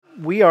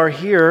We are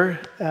here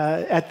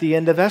at the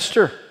end of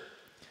Esther,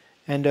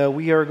 and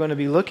we are going to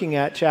be looking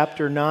at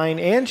chapter 9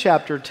 and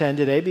chapter 10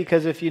 today,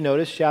 because if you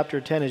notice, chapter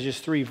 10 is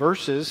just 3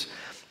 verses,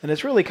 and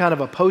it's really kind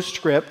of a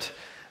postscript,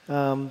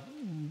 kind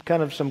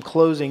of some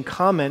closing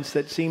comments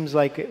that seems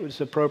like it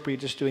was appropriate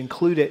just to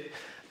include it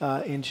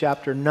in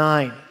chapter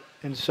 9.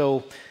 And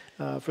so,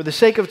 for the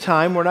sake of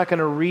time, we're not going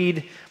to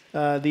read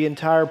the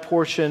entire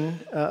portion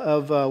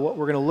of what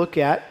we're going to look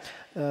at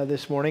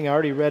this morning. I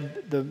already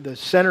read the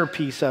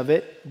centerpiece of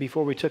it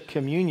before we took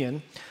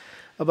communion.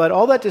 But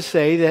all that to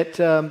say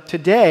that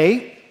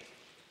today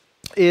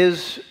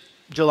is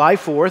July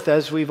 4th,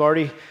 as we've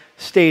already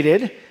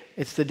stated.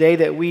 It's the day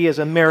that we as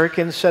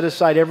Americans set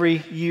aside every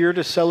year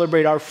to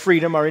celebrate our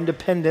freedom, our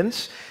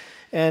independence.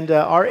 And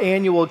our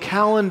annual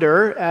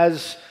calendar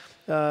as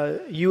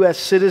U.S.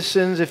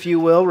 citizens, if you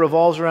will,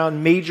 revolves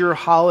around major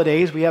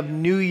holidays. We have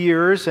New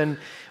Year's, and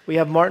we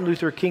have Martin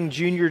Luther King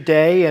Jr.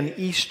 Day and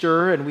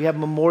Easter, and we have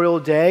Memorial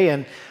Day,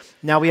 and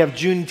now we have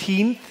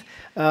Juneteenth,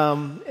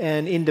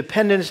 and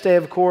Independence Day,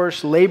 of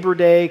course, Labor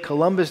Day,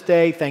 Columbus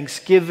Day,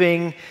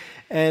 Thanksgiving,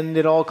 and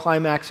it all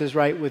climaxes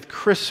right with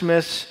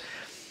Christmas.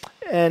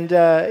 And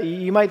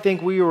you might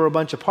think we were a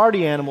bunch of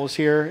party animals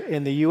here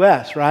in the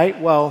U.S., right?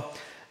 Well,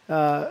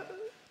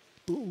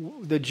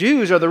 the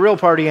Jews are the real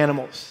party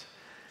animals.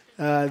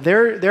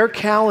 Their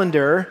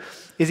calendar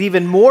is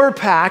even more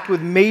packed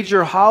with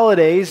major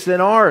holidays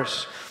than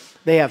ours.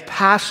 They have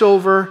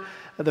Passover,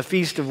 the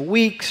Feast of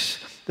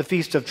Weeks, the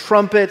Feast of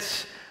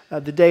Trumpets,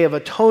 the Day of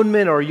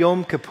Atonement, or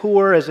Yom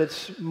Kippur, as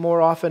it's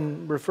more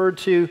often referred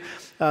to,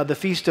 the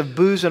Feast of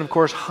Booths, and of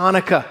course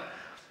Hanukkah,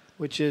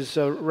 which is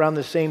around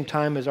the same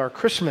time as our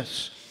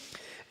Christmas.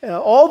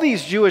 All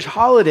these Jewish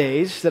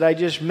holidays that I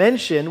just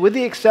mentioned, with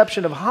the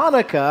exception of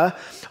Hanukkah,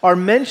 are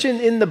mentioned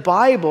in the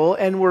Bible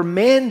and were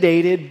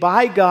mandated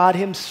by God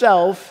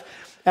Himself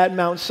at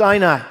Mount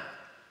Sinai.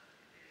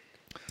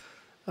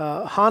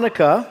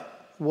 Hanukkah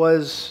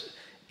was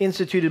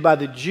instituted by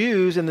the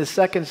Jews in the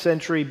 2nd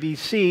century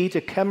BC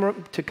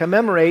to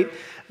commemorate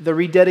the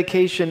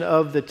rededication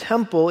of the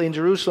temple in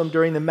Jerusalem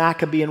during the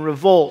Maccabean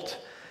revolt.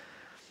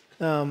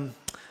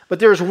 But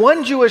there's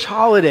one Jewish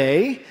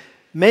holiday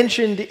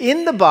mentioned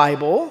in the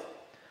Bible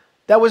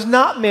that was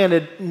not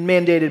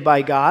mandated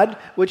by God,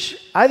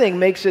 which I think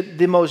makes it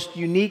the most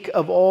unique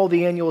of all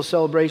the annual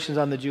celebrations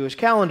on the Jewish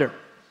calendar.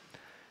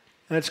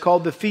 And it's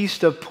called the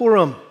Feast of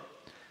Purim.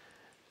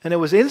 And it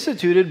was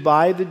instituted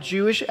by the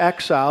Jewish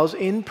exiles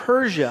in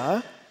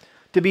Persia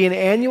to be an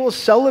annual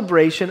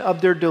celebration of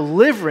their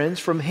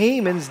deliverance from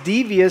Haman's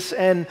devious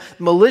and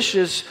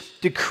malicious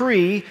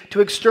decree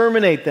to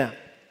exterminate them.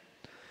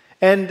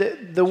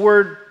 And the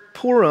word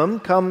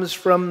Purim comes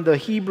from the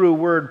Hebrew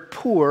word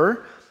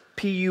pur,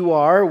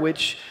 P-U-R,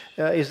 which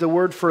is the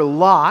word for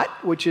lot,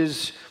 which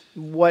is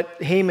what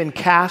Haman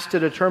cast to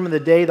determine the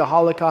day the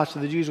Holocaust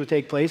of the Jews would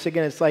take place.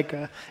 Again, it's like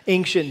an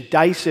ancient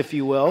dice, if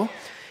you will.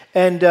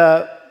 And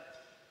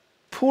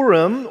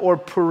Purim, or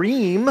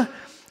Purim,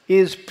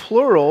 is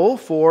plural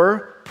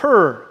for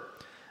pur.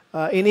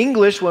 In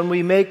English, when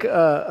we make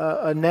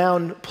a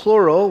noun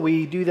plural,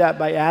 we do that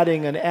by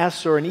adding an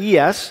S or an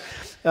ES.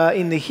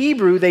 In the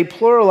Hebrew, they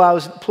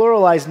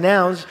pluralize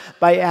nouns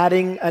by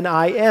adding an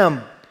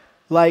IM.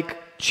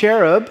 Like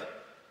cherub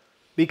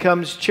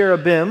becomes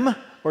cherubim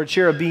or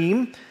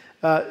cherubim.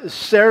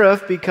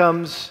 Seraph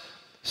becomes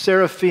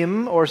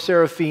seraphim or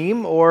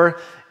seraphim. Or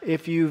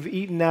if you've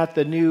eaten at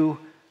the new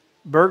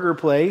burger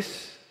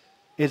place,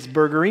 it's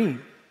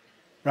burgerim,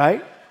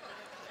 right?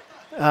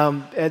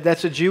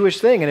 That's a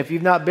Jewish thing, and if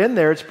you've not been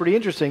there, it's pretty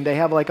interesting. They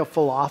have like a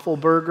falafel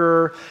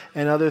burger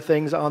and other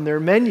things on their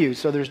menu,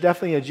 so there's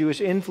definitely a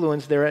Jewish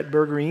influence there at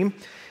Burgerim,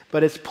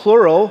 but it's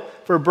plural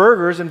for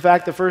burgers. In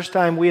fact, the first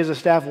time we as a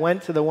staff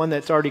went to the one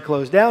that's already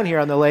closed down here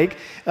on the lake,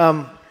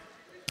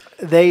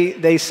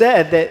 they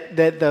said that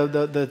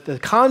the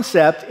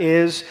concept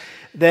is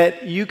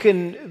that you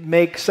can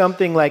make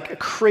something like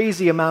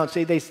crazy amounts.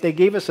 They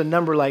gave us a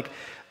number like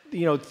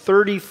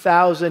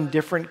 30,000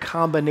 different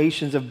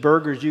combinations of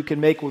burgers you can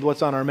make with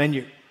what's on our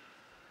menu.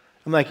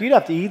 I'm like, you'd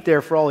have to eat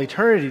there for all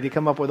eternity to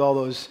come up with all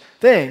those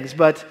things,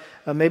 but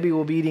maybe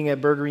we'll be eating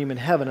at Burgerim in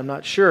heaven, I'm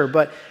not sure,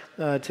 but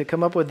to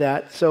come up with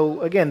that.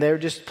 So again, they're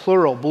just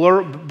plural.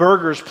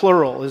 Burgers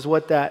plural is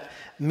what that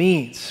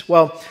means.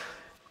 Well,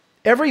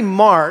 every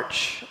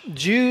March,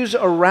 Jews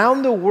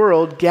around the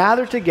world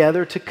gather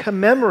together to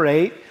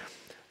commemorate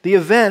the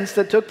events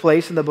that took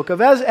place in the book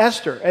of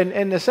Esther.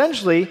 And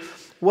essentially,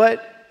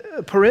 what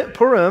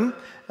Purim,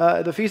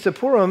 the Feast of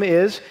Purim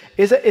is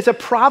a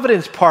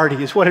providence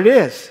party, is what it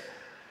is.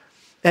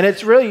 And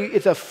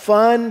it's a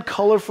fun,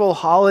 colorful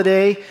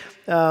holiday.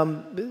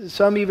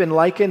 Some even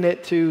liken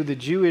it to the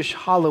Jewish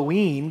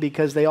Halloween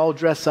because they all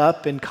dress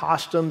up in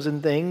costumes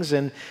and things.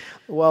 And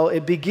well,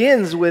 it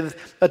begins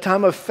with a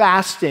time of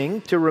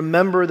fasting to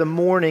remember the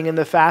mourning and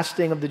the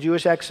fasting of the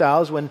Jewish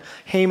exiles when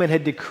Haman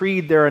had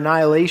decreed their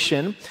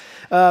annihilation.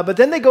 But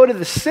then they go to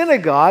the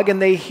synagogue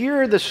and they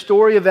hear the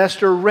story of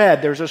Esther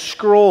read. There's a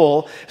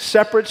scroll,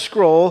 separate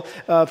scroll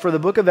for the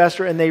book of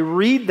Esther, and they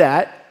read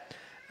that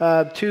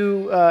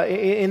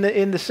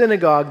in the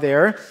synagogue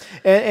there,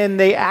 and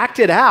they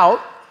acted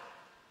out.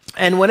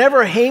 And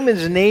whenever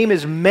Haman's name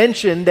is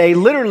mentioned, they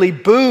literally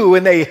boo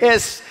and they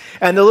hiss.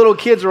 And the little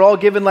kids are all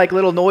given like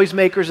little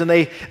noisemakers, and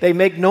they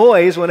make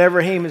noise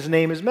whenever Haman's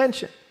name is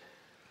mentioned.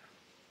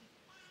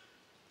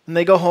 And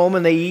they go home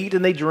and they eat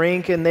and they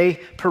drink and they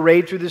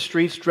parade through the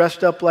streets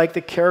dressed up like the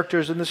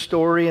characters in the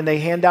story, and they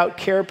hand out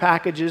care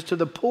packages to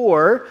the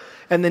poor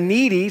and the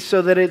needy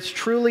so that it's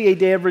truly a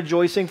day of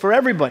rejoicing for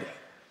everybody.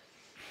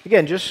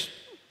 Again, just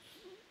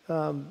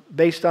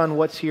based on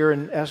what's here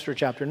in Esther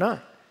chapter 9.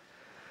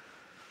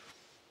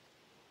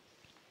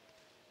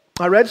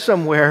 I read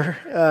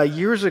somewhere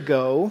years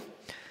ago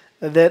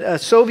that a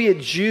Soviet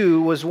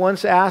Jew was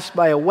once asked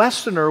by a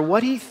Westerner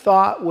what he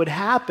thought would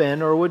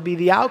happen or would be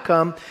the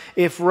outcome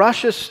if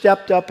Russia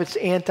stepped up its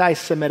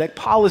anti-Semitic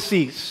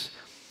policies.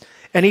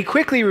 And he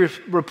quickly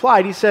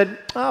replied, he said,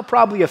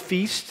 probably a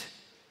feast.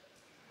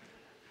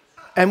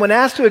 And when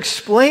asked to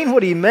explain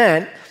what he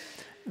meant,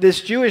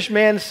 this Jewish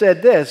man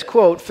said this,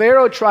 quote,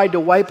 Pharaoh tried to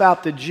wipe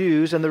out the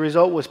Jews and the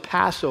result was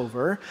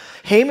Passover.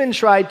 Haman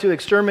tried to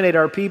exterminate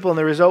our people and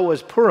the result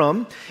was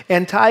Purim.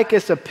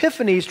 Antiochus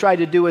Epiphanes tried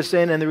to do us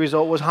in and the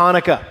result was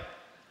Hanukkah.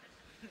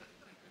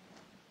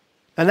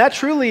 And that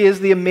truly is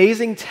the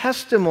amazing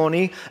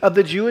testimony of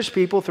the Jewish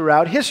people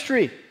throughout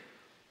history.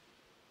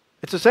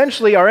 It's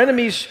essentially our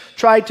enemies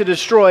tried to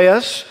destroy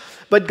us,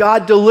 but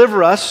God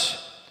deliver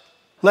us.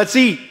 Let's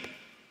eat.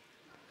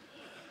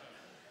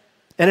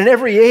 And in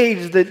every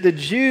age, the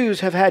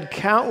Jews have had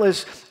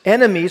countless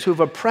enemies who've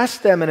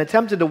oppressed them and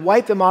attempted to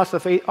wipe them off the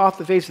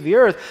face of the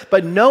earth,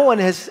 but no one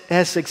has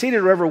succeeded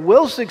or ever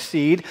will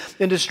succeed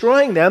in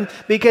destroying them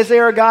because they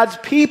are God's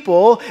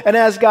people, and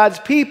as God's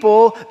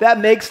people, that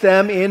makes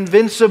them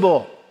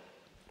invincible.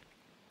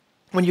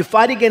 When you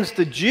fight against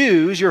the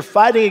Jews, you're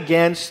fighting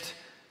against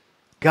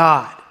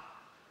God.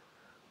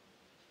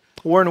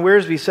 Warren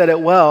Wiersbe said it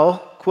well,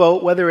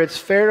 quote, whether it's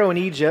Pharaoh in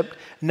Egypt,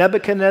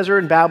 Nebuchadnezzar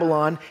in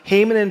Babylon,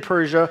 Haman in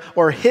Persia,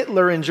 or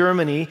Hitler in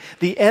Germany,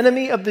 the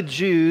enemy of the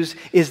Jews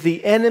is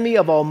the enemy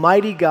of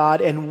Almighty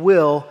God and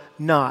will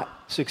not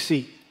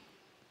succeed.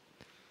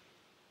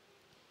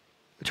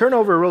 Turn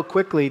over real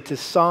quickly to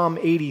Psalm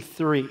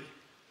 83.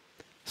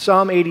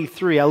 Psalm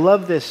 83. I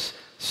love this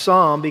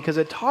psalm because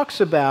it talks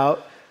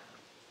about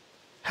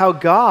how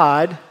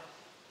God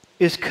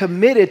is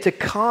committed to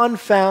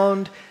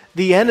confound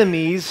the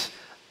enemies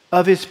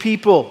of his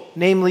people,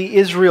 namely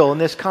Israel in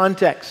this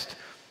context.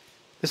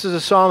 This is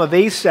a psalm of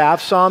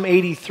Asaph, Psalm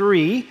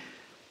 83.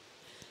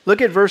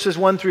 Look at verses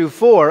 1 through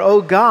 4.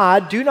 O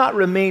God, do not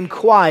remain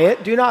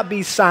quiet, do not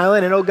be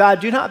silent, and O God,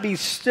 do not be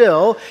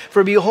still,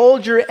 for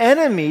behold, your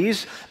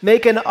enemies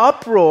make an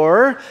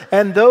uproar,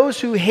 and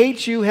those who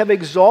hate you have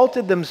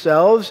exalted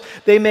themselves.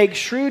 They make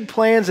shrewd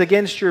plans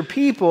against your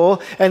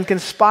people and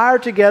conspire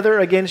together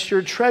against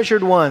your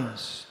treasured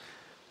ones.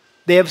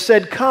 They have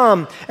said,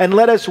 come and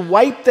let us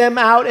wipe them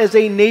out as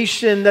a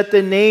nation, that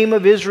the name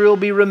of Israel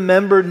be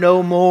remembered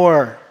no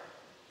more.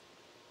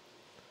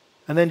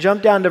 And then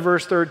jump down to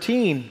verse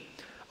 13.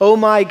 O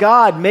my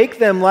God, make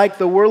them like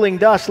the whirling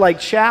dust,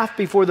 like chaff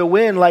before the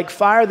wind, like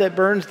fire that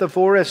burns the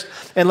forest,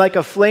 and like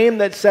a flame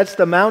that sets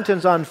the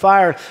mountains on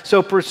fire.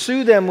 So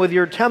pursue them with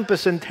your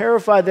tempest and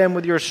terrify them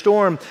with your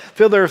storm.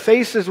 Fill their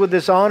faces with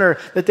dishonor,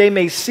 that they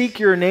may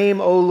seek your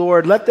name, O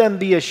Lord. Let them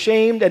be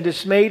ashamed and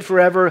dismayed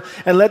forever,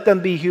 and let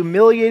them be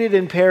humiliated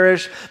and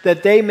perish,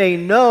 that they may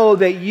know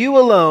that you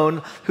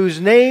alone,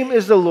 whose name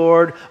is the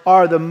Lord,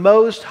 are the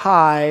most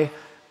high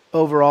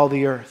over all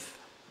the earth.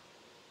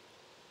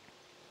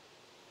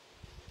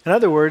 In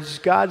other words,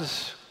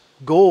 God's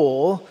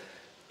goal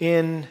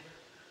in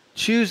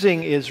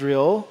choosing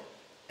Israel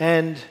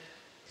and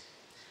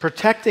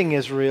protecting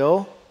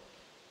Israel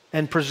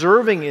and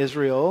preserving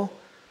Israel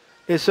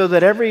is so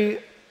that every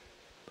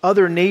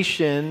other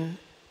nation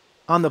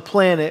on the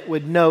planet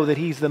would know that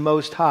he's the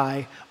most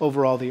high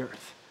over all the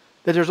earth.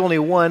 That there's only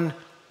one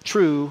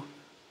true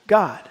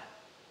God.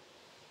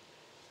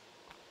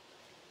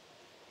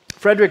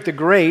 Frederick the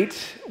Great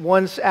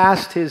once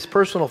asked his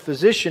personal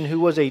physician,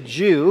 who was a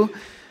Jew,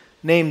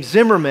 named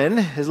Zimmerman,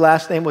 his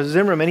last name was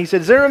Zimmerman. He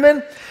said,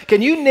 Zimmerman,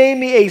 can you name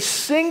me a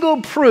single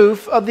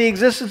proof of the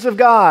existence of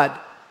God?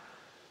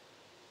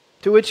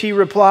 To which he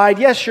replied,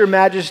 yes, your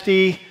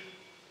majesty,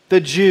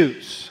 the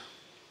Jews.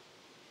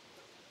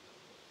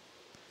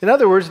 In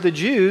other words, the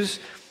Jews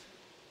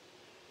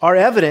are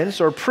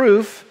evidence or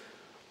proof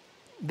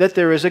that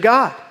there is a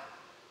God,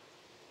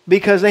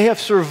 because they have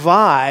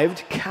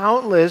survived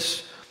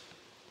countless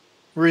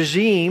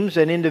regimes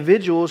and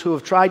individuals who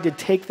have tried to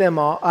take them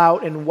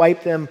out and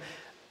wipe them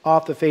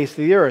off the face of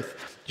the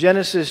earth.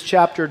 Genesis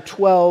chapter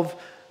 12,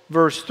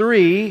 verse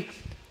 3.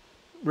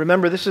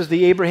 Remember, this is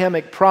the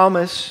Abrahamic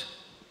promise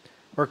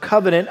or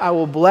covenant. I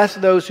will bless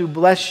those who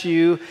bless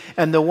you,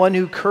 and the one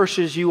who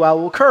curses you I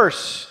will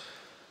curse.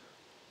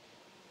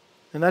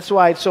 And that's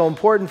why it's so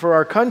important for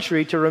our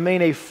country to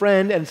remain a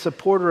friend and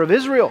supporter of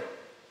Israel.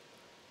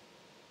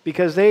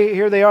 Because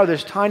here they are,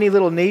 this tiny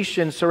little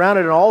nation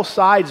surrounded on all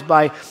sides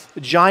by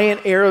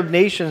giant Arab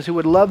nations who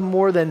would love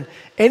more than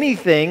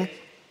anything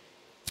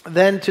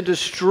than to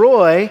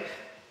destroy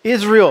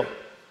Israel.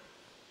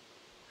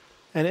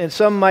 And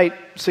some might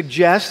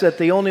suggest that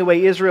the only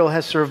way Israel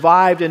has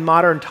survived in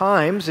modern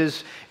times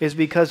is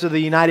because of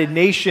the United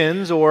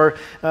Nations or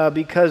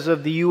because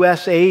of the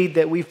U.S. aid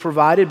that we've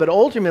provided. But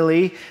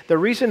ultimately, the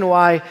reason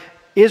why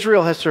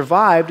Israel has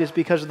survived is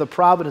because of the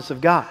providence of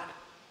God.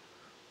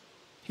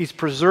 He's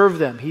preserved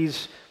them.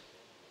 He's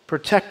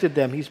protected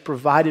them. He's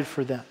provided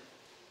for them.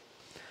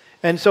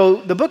 And so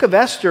the book of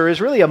Esther is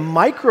really a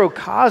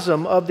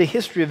microcosm of the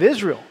history of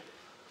Israel.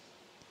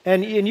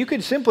 And you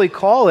could simply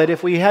call it,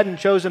 if we hadn't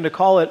chosen to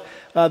call it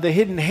the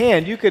hidden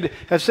hand, you could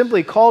have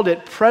simply called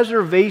it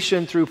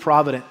preservation through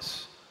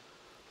providence.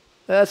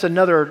 That's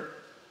another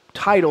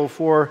title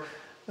for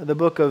the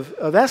book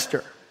of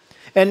Esther.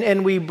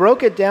 And we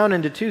broke it down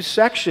into two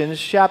sections.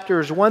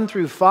 Chapters 1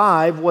 through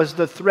 5 was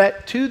the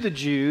threat to the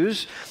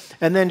Jews,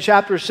 and then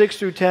chapters 6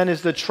 through 10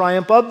 is the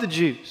triumph of the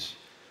Jews.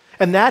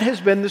 And that has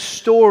been the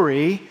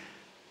story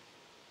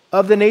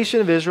of the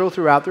nation of Israel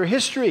throughout their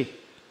history.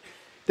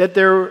 That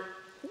there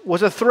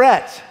was a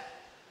threat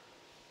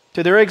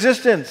to their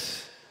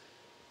existence,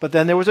 but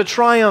then there was a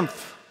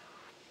triumph,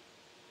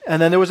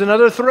 and then there was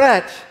another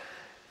threat,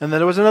 and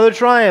then there was another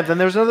triumph, and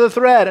there was another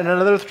threat, and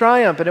another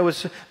triumph, and it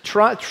was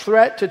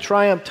threat to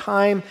triumph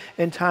time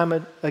and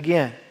time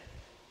again.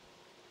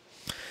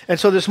 And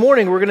so this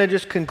morning we're going to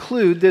just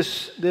conclude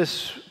this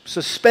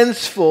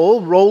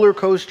suspenseful roller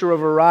coaster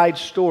of a ride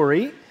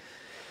story.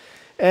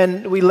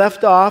 And we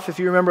left off, if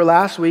you remember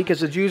last week,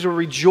 as the Jews were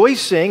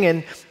rejoicing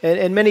and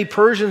many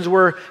Persians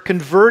were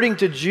converting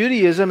to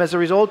Judaism as a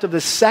result of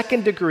the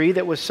second decree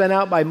that was sent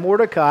out by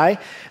Mordecai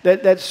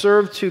that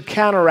served to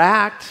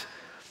counteract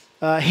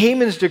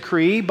Haman's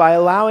decree by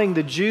allowing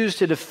the Jews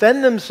to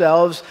defend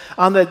themselves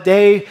on the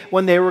day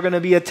when they were going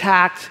to be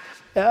attacked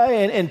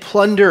and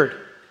plundered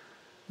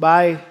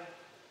by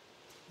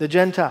the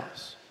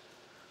Gentiles.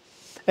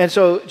 And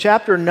so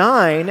chapter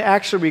 9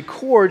 actually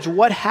records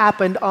what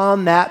happened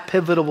on that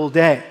pivotal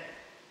day.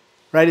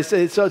 Right?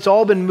 It's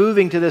all been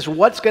moving to this,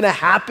 what's going to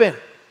happen?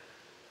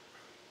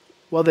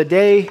 Well, the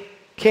day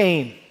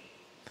came.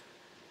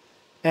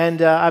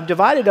 And I've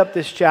divided up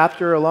this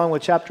chapter along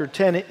with chapter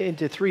 10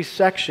 into three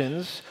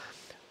sections.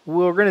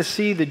 We're going to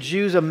see the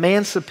Jews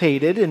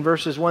emancipated in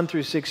verses 1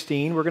 through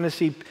 16. We're going to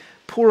see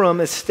Purim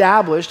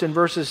established in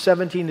verses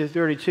 17 to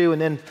 32.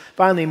 And then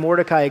finally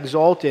Mordecai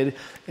exalted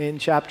in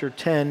chapter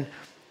 10,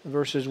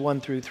 verses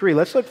 1 through 3.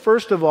 Let's look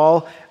first of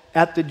all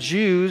at the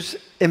Jews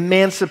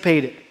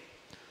emancipated.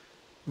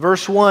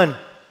 Verse 1.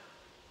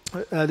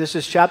 This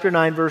is chapter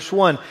 9, verse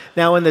 1.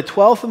 Now in the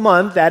 12th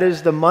month, that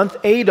is the month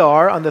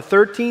Adar, on the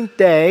 13th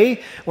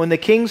day, when the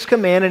king's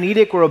command and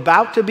edict were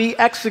about to be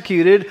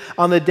executed,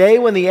 on the day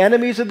when the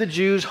enemies of the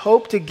Jews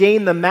hoped to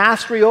gain the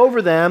mastery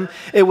over them,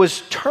 it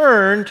was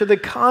turned to the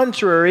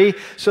contrary,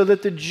 so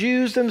that the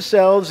Jews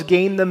themselves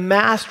gained the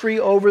mastery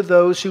over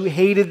those who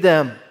hated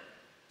them.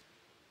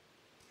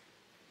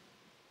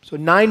 So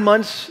 9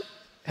 months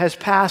has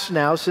passed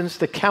now since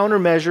the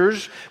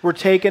countermeasures were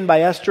taken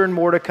by Esther and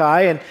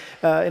Mordecai and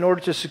in order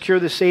to secure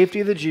the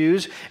safety of the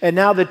Jews. And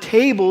now the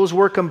tables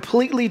were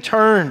completely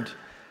turned.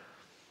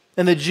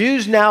 And the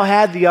Jews now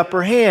had the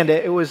upper hand.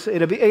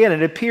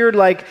 It appeared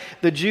like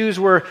the Jews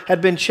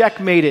had been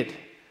checkmated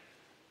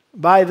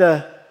by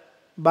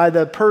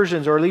the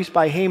Persians, or at least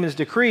by Haman's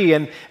decree.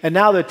 And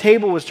now the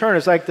table was turned.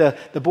 It's like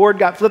the board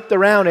got flipped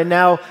around, and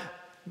now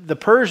the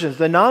Persians,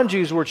 the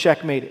non-Jews, were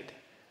checkmated.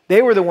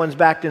 They were the ones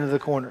backed into the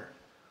corner.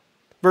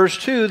 Verse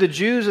 2, the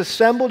Jews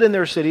assembled in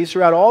their cities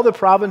throughout all the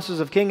provinces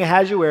of King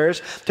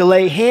Ahasuerus to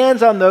lay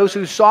hands on those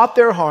who sought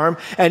their harm,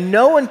 and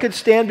no one could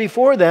stand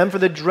before them, for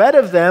the dread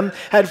of them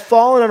had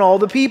fallen on all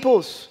the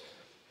peoples.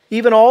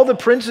 Even all the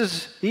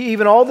princes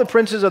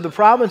of the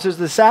provinces,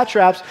 the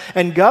satraps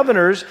and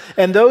governors,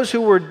 and those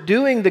who were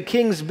doing the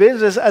king's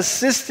business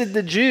assisted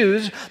the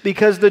Jews,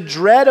 because the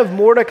dread of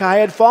Mordecai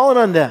had fallen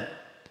on them.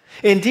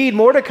 Indeed,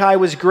 Mordecai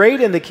was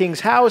great in the king's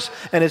house,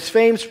 and his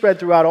fame spread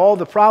throughout all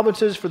the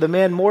provinces, for the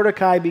man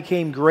Mordecai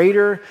became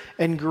greater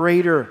and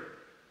greater.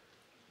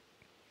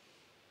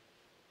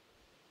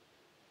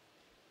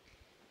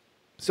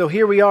 So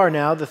here we are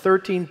now, the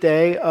 13th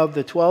day of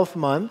the 12th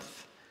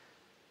month,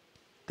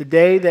 the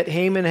day that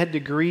Haman had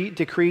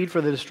decreed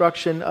for the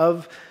destruction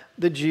of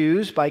the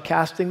Jews by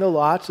casting the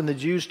lots, and the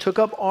Jews took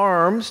up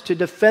arms to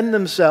defend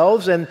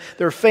themselves and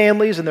their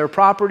families and their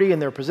property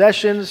and their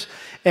possessions,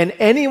 and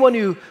anyone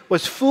who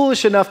was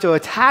foolish enough to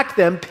attack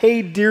them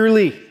paid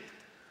dearly.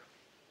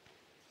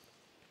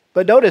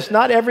 But notice,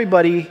 not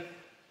everybody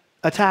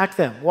attacked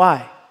them.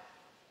 Why?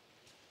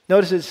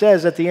 Notice it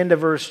says at the end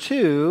of verse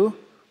 2,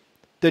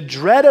 the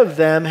dread of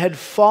them had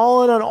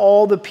fallen on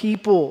all the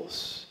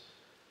peoples.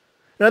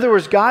 In other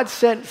words, God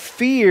sent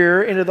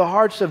fear into the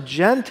hearts of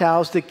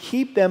Gentiles to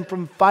keep them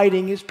from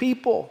fighting his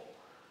people,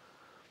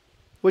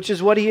 which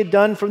is what he had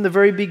done from the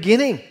very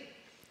beginning.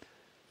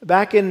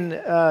 Back in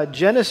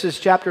Genesis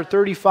chapter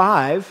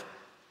 35,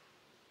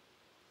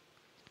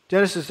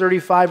 Genesis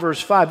 35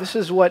 verse 5, this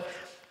is what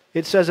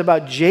it says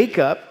about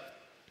Jacob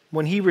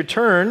when he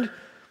returned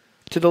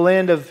to the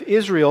land of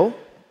Israel.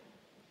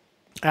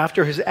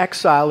 after his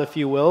exile, if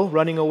you will,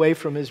 running away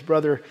from his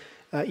brother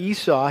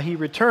Esau, he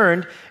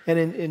returned, and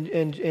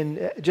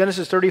in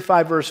Genesis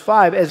 35, verse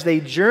 5, as they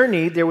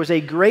journeyed, there was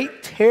a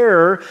great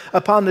terror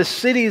upon the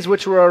cities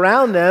which were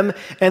around them,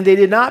 and they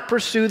did not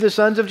pursue the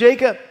sons of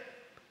Jacob.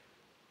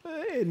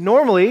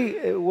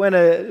 Normally, when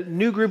a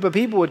new group of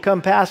people would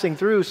come passing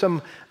through,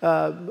 some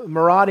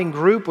marauding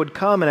group would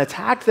come and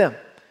attack them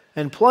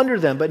and plunder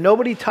them, but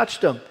nobody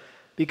touched them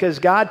because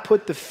God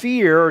put the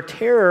fear or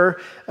terror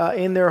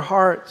in their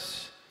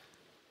hearts.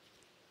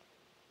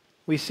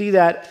 We see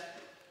that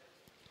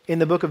in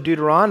the book of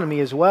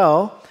Deuteronomy as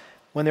well,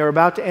 when they were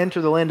about to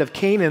enter the land of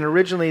Canaan.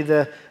 Originally,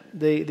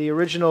 the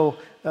original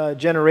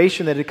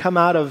generation that had come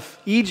out of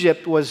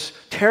Egypt was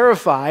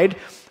terrified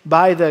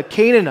by the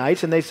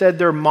Canaanites, and they said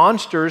they're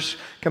monsters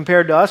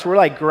compared to us. We're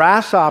like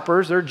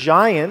grasshoppers, they're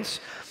giants.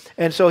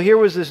 And so here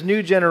was this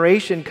new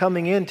generation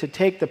coming in to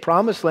take the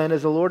promised land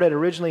as the Lord had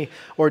originally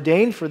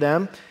ordained for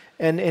them.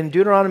 And in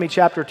Deuteronomy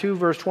chapter 2,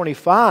 verse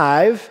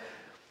 25,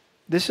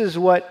 this is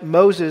what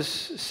Moses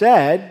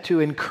said to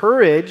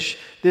encourage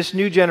this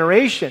new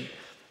generation.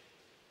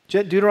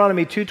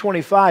 Deuteronomy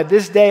 2:25,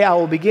 this day I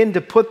will begin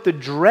to put the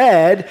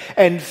dread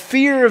and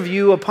fear of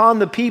you upon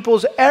the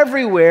peoples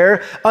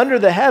everywhere under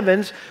the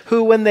heavens,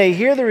 who when they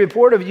hear the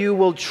report of you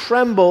will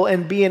tremble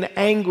and be in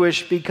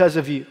anguish because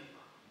of you.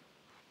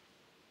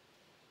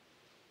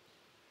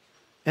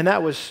 And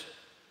that was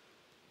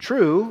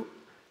true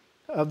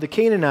of the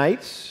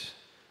Canaanites.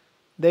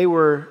 They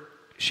were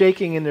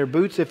shaking in their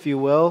boots, if you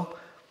will,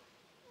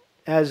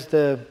 as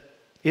the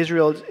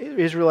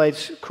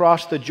Israelites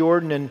crossed the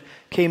Jordan and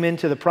came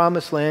into the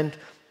promised land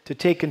to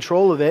take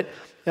control of it.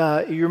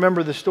 You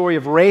remember the story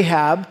of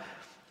Rahab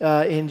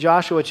in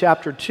Joshua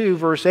chapter 2,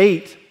 verse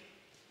 8.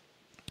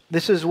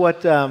 This is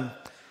what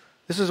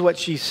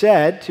she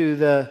said to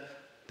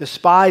the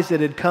spies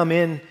that had come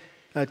in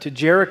to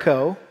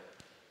Jericho.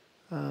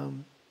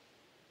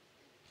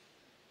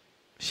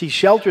 She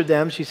sheltered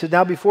them. She said,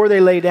 now before they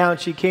lay down,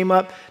 she came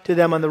up to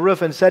them on the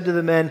roof and said to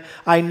the men,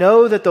 I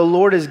know that the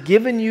Lord has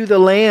given you the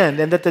land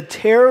and that the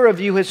terror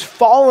of you has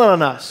fallen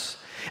on us,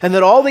 and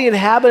that all the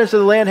inhabitants of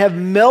the land have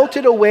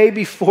melted away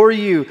before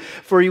you.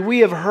 For we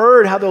have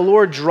heard how the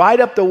Lord dried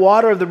up the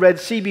water of the Red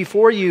Sea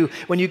before you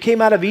when you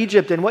came out of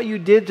Egypt, and what you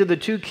did to the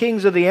two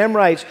kings of the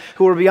Amorites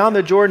who were beyond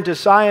the Jordan, to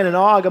Sihon and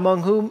Og,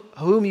 among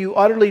whom you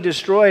utterly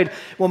destroyed.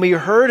 When we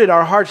heard it,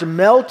 our hearts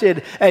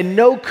melted, and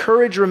no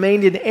courage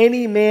remained in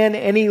any man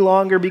any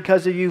longer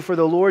because of you. For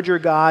the Lord your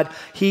God,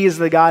 He is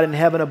the God in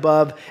heaven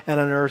above and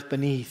on earth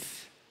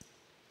beneath.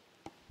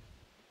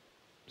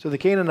 So the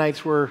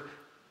Canaanites were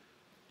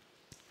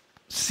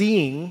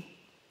seeing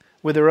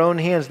with their own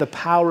hands the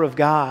power of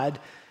God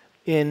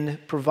in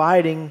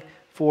providing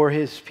for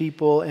His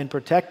people and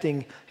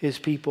protecting His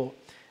people.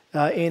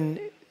 In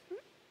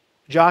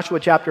Joshua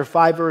chapter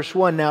 5, verse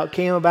 1, now it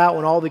came about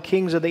when all the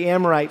kings of the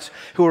Amorites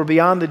who were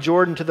beyond the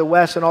Jordan to the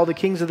west, and all the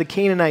kings of the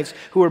Canaanites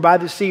who were by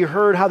the sea,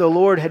 heard how the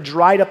Lord had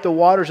dried up the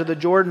waters of the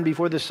Jordan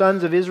before the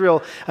sons of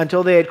Israel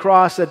until they had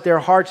crossed, that their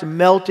hearts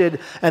melted,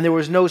 and there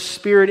was no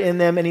spirit in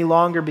them any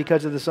longer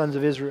because of the sons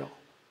of Israel.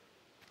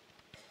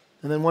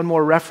 And then one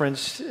more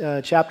reference,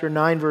 chapter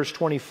 9, verse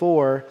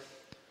 24.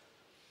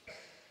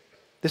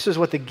 This is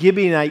what the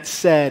Gibeonites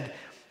said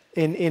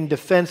in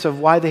defense of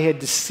why they had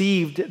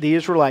deceived the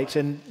Israelites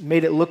and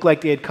made it look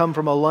like they had come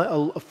from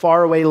a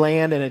faraway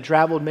land and had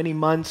traveled many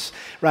months,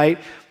 right,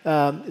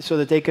 so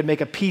that they could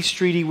make a peace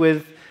treaty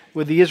with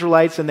the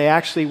Israelites, and they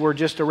actually were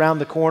just around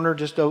the corner,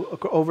 just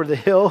over the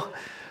hill.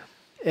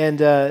 And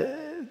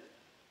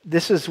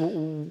this is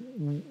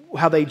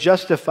how they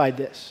justified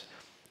this.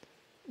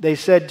 They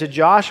said to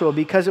Joshua,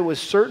 because it was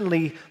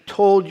certainly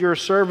told your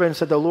servants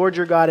that the Lord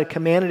your God had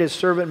commanded His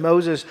servant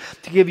Moses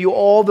to give you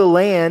all the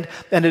land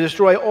and to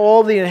destroy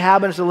all the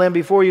inhabitants of the land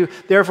before you,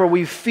 therefore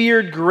we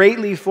feared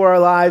greatly for our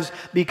lives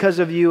because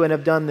of you and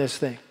have done this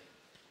thing.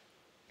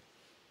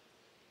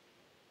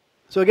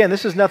 So again,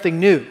 this is nothing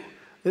new.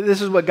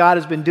 This is what God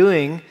has been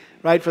doing,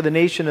 right, for the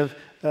nation of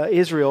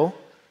Israel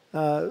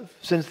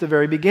since the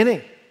very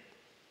beginning.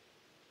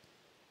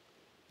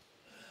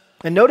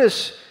 And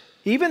notice,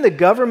 even the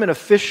government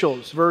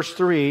officials, verse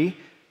 3,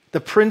 the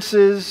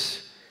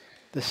princes,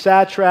 the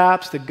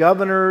satraps, the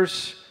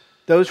governors,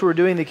 those who were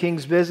doing the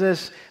king's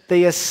business,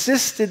 they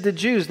assisted the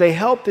Jews. They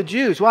helped the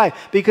Jews. Why?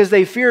 Because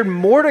they feared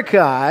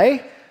Mordecai,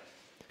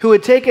 who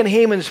had taken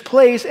Haman's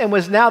place and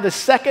was now the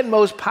second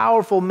most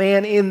powerful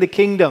man in the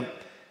kingdom.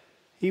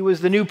 He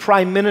was the new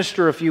prime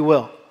minister, if you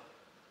will.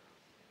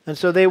 And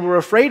so they were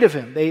afraid of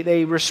him.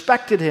 They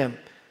respected him.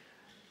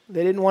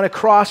 They didn't want to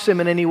cross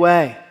him in any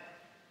way.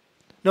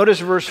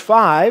 Notice verse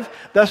 5,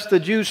 thus the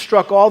Jews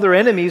struck all their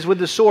enemies with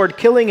the sword,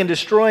 killing and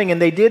destroying,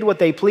 and they did what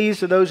they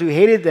pleased to those who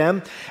hated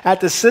them. At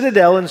the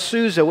citadel in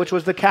Susa, which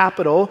was the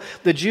capital,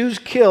 the Jews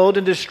killed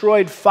and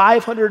destroyed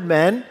 500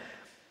 men,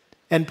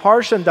 and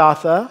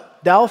Parshandatha,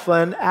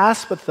 Dalphon,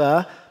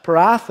 Aspatha,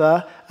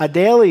 Paratha,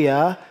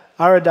 Adalia,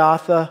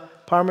 Aradatha,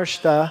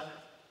 Parmashta,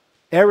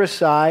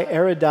 Erisai,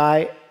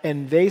 Eridai,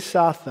 and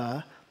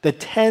Vesatha, the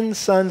 10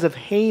 sons of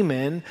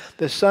Haman,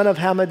 the son of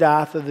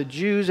Hammedatha, the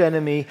Jews'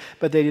 enemy,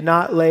 but they did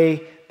not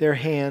lay their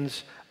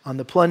hands on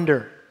the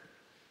plunder.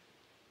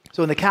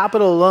 So in the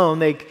capital alone,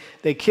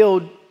 they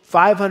killed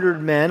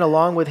 500 men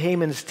along with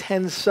Haman's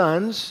 10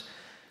 sons,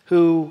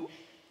 who,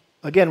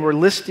 again, were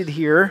listed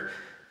here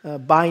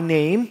by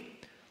name.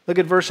 Look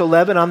at verse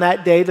 11. On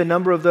that day, the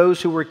number of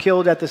those who were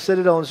killed at the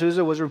citadel in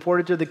Susa was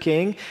reported to the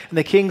king. And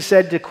the king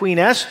said to Queen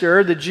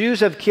Esther, the Jews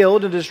have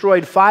killed and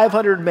destroyed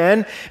 500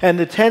 men and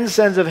the 10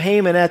 sons of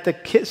Haman at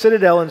the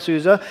citadel in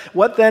Susa.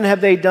 What then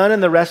have they done in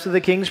the rest of the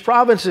king's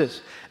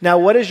provinces? Now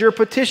what is your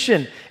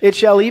petition? It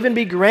shall even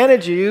be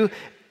granted you.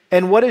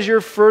 And what is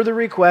your further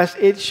request?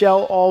 It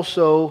shall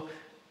also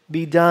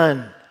be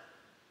done.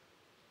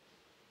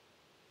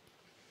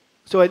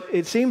 So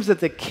it seems that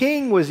the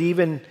king was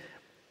even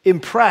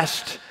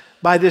impressed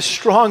by this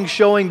strong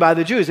showing by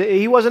the Jews.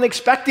 He wasn't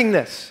expecting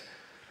this.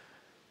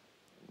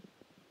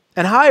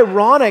 And how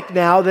ironic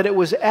now that it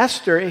was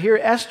Esther. Here,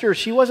 Esther,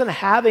 she wasn't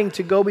having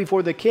to go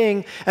before the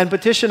king and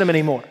petition him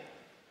anymore.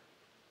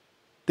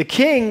 The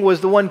king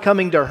was the one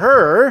coming to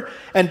her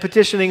and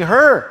petitioning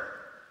her.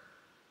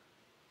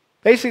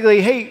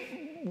 Basically, hey,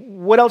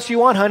 what else do you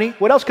want, honey?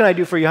 What else can I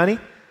do for you, honey?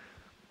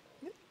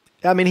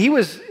 I mean, he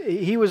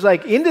was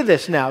like into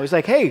this now. He's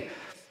like, hey,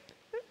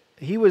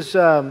 he was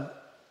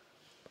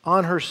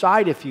on her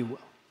side, if you will.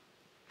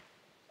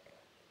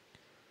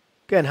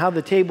 Again, how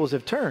the tables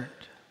have turned.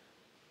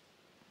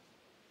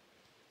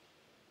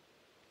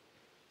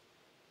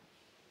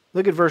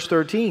 Look at verse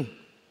 13.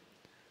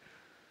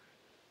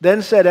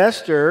 Then said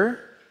Esther,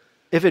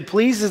 if it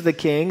pleases the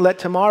king, let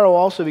tomorrow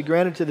also be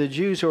granted to the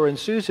Jews who are in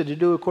Susa to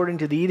do according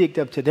to the edict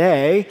of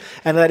today,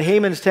 and let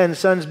Haman's 10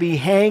 sons be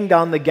hanged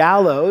on the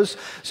gallows.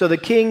 So the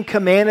king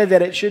commanded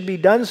that it should be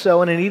done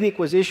so, and an edict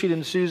was issued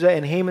in Susa,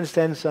 and Haman's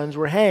 10 sons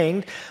were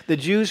hanged. The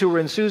Jews who were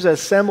in Susa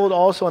assembled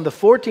also on the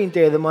 14th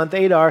day of the month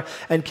Adar,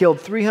 and killed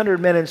 300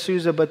 men in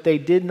Susa, but they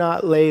did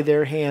not lay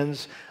their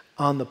hands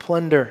on the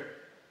plunder.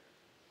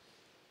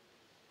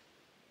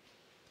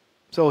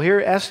 So here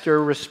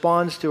Esther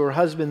responds to her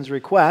husband's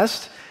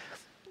request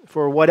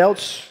for what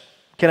else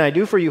can I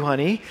do for you,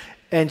 honey?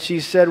 And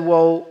she said,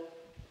 well,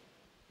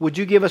 would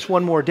you give us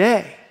one more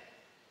day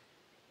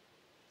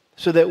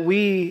so that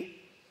we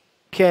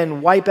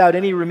can wipe out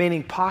any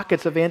remaining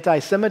pockets of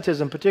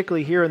anti-Semitism,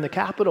 particularly here in the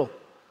capital?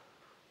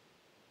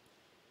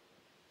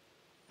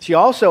 She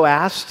also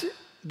asked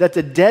that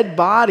the dead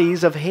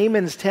bodies of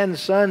Haman's 10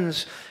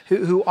 sons,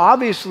 who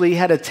obviously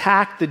had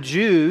attacked the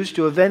Jews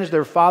to avenge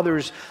their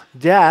father's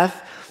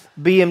death,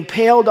 be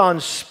impaled on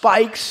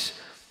spikes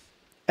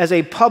as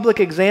a public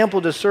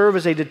example to serve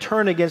as a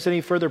deterrent against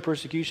any further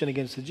persecution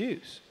against the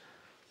Jews.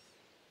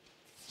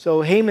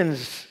 So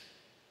Haman's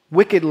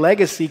wicked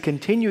legacy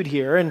continued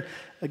here, and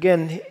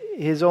again,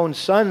 his own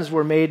sons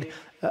were made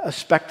a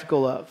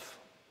spectacle of.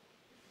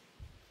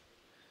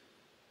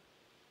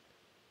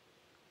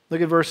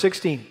 Look at verse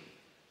 16.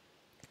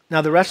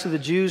 Now the rest of the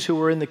Jews who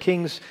were in the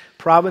king's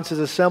provinces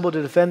assembled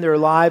to defend their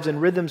lives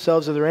and rid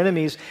themselves of their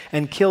enemies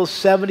and kill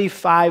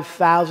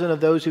 75,000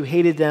 of those who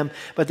hated them,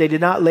 but they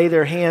did not lay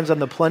their hands on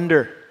the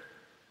plunder.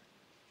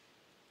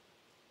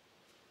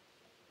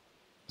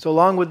 So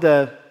along with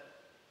the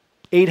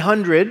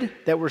 800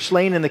 that were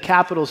slain in the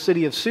capital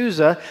city of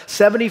Susa,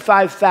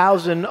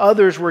 75,000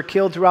 others were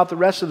killed throughout the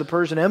rest of the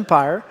Persian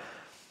Empire,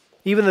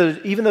 even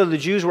though the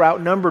Jews were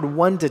outnumbered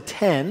 1 to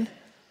 10.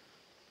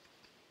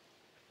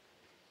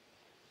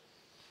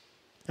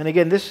 And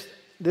again, this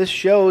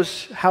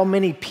shows how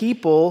many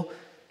people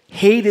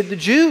hated the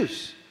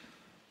Jews.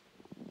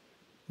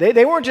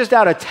 They weren't just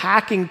out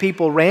attacking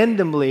people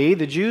randomly.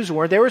 The Jews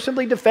weren't. They were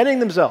simply defending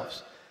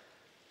themselves.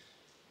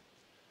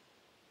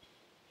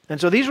 And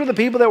so these were the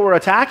people that were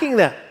attacking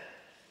them,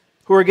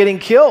 who were getting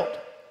killed.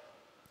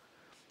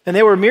 And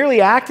they were merely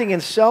acting in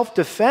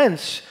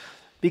self-defense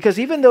because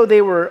even though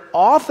they were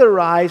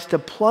authorized to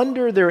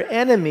plunder their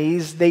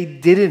enemies, they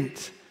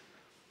didn't.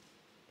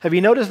 Have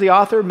you noticed the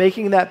author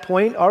making that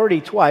point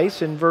already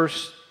twice in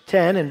verse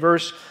 10 and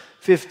verse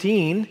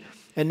 15,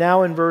 and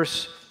now in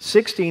verse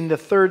 16, the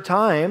third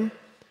time,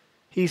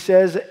 he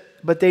says,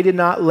 but they did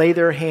not lay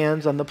their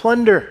hands on the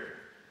plunder.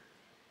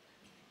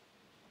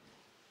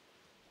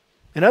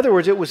 In other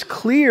words, it was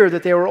clear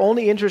that they were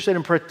only interested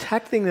in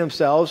protecting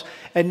themselves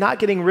and not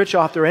getting rich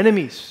off their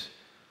enemies.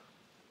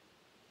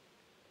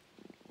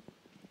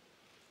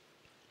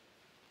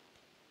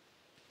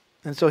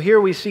 And so here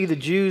we see the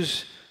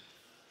Jews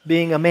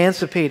being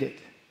emancipated,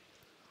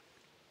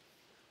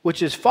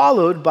 which is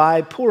followed by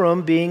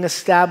Purim being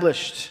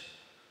established.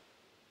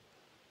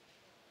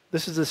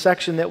 This is the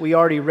section that we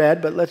already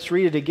read, but let's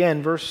read it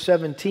again. Verse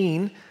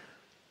 17.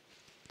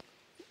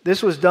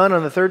 This was done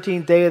on the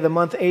 13th day of the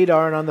month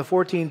Adar, and on the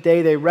 14th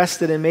day they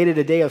rested and made it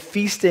a day of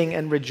feasting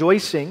and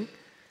rejoicing.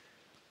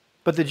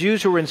 But the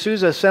Jews who were in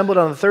Susa assembled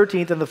on the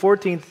 13th and the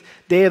 14th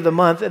day of the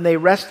month, and they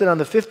rested on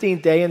the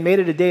 15th day and made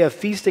it a day of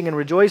feasting and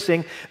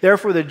rejoicing.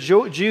 Therefore the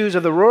Jews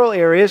of the rural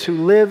areas who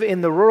live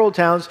in the rural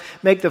towns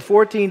make the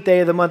 14th day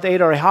of the month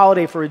Adar a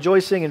holiday for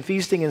rejoicing and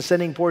feasting and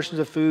sending portions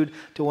of food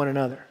to one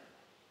another.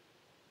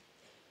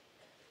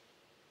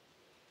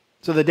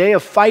 So the day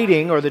of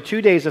fighting, or the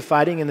 2 days of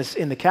fighting in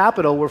the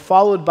capital, were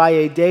followed by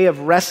a day of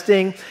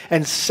resting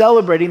and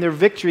celebrating their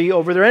victory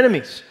over their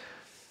enemies.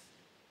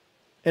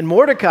 And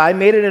Mordecai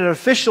made it an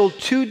official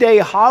 2-day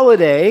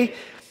holiday,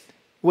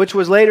 which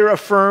was later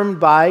affirmed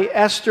by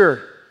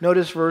Esther.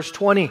 Notice verse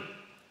 20.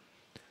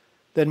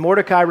 Then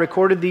Mordecai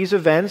recorded these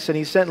events, and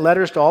he sent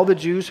letters to all the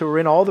Jews who were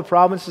in all the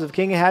provinces of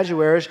King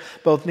Ahasuerus,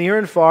 both near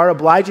and far,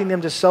 obliging them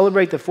to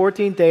celebrate the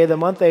 14th day of the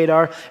month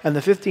Adar and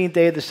the 15th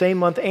day of the same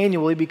month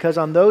annually, because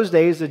on those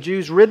days the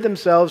Jews rid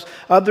themselves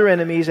of their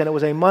enemies, and it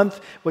was a month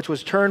which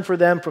was turned for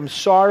them from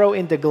sorrow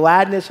into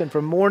gladness and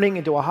from mourning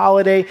into a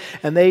holiday,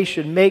 and they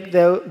should make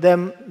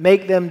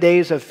them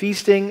days of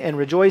feasting and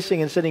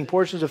rejoicing and sending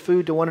portions of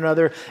food to one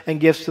another and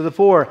gifts to the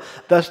poor.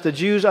 Thus the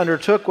Jews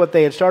undertook what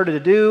they had started to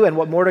do and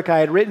what Mordecai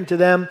had written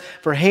to them.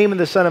 For Haman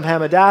the son of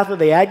Hammedatha,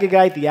 the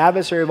Agagite, the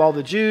adversary of all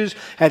the Jews,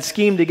 had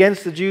schemed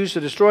against the Jews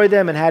to destroy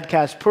them, and had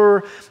cast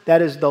pur,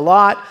 that is the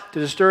lot, to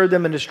disturb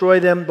them and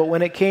destroy them. But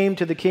when it came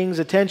to the king's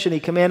attention,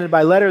 he commanded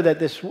by letter that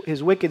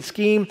his wicked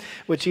scheme,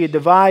 which he had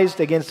devised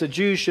against the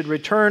Jews, should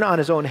return on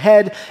his own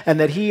head, and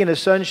that he and his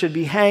son should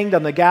be hanged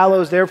on the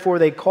gallows. Therefore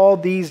they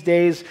called these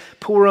days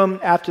Purim,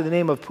 after the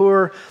name of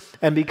Pur.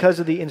 And because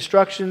of the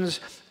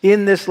instructions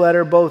in this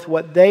letter, both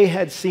what they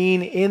had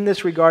seen in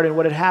this regard and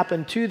what had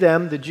happened to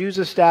them, the Jews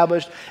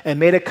established and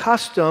made a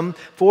custom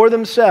for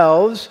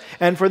themselves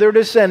and for their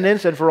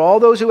descendants and for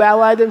all those who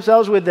allied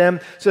themselves with them,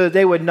 so that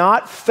they would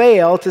not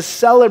fail to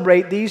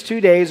celebrate these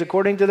 2 days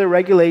according to their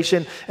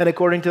regulation and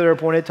according to their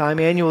appointed time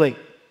annually.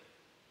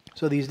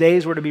 So these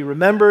days were to be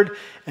remembered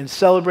and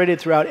celebrated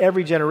throughout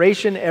every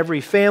generation,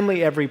 every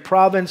family, every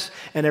province,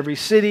 and every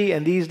city.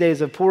 And these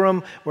days of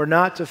Purim were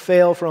not to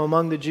fail from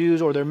among the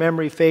Jews, or their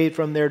memory fade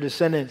from their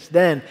descendants.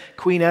 Then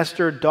Queen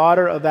Esther,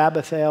 daughter of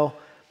Abihail,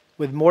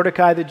 with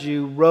Mordecai the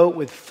Jew, wrote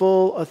with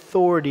full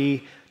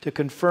authority to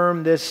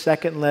confirm this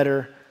second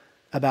letter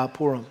about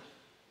Purim.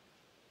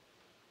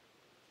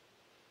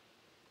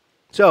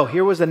 So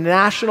here was a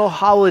national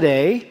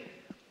holiday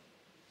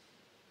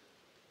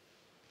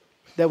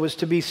that was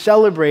to be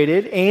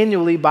celebrated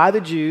annually by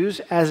the Jews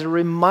as a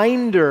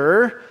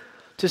reminder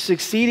to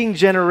succeeding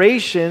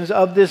generations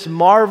of this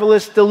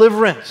marvelous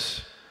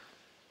deliverance.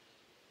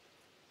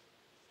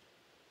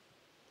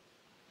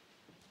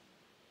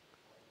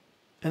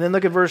 And then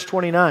look at verse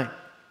 29.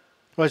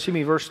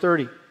 Verse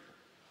 30.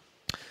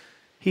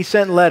 He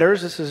sent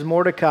letters, this is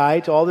Mordecai,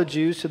 to all the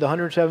Jews, to the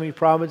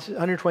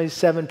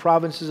 127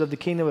 provinces of the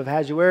kingdom of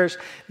Ahasuerus,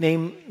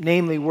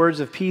 namely words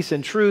of peace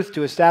and truth,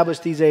 to establish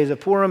these days of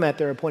Purim at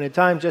their appointed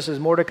time, just as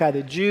Mordecai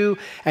the Jew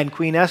and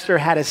Queen Esther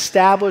had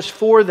established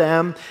for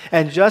them,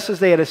 and just as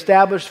they had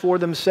established for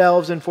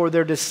themselves and for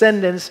their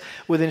descendants,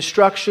 with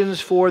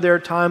instructions for their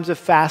times of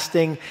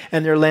fasting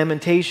and their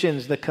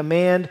lamentations. The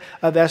command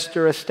of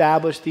Esther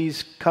established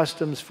these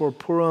customs for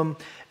Purim,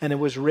 and it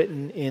was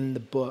written in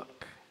the book.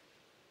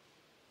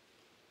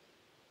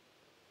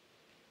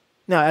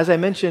 Now, as I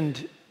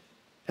mentioned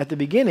at the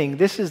beginning,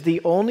 this is the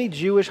only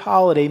Jewish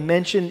holiday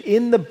mentioned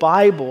in the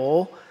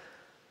Bible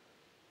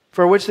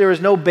for which there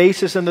is no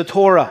basis in the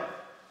Torah,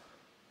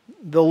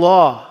 the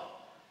law.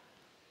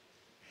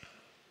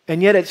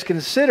 And yet it's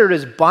considered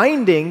as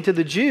binding to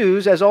the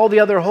Jews as all the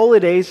other holy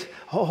days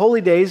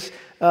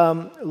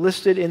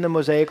listed in the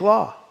Mosaic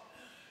Law.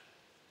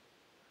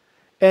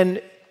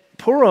 And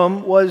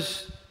Purim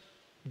was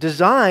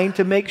designed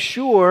to make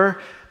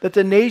sure that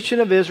the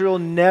nation of Israel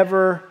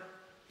never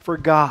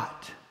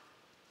forgot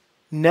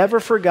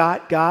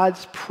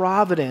God's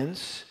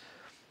providence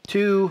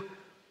to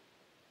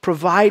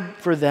provide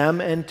for them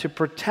and to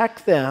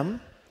protect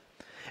them.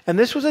 And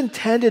this was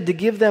intended to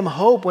give them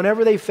hope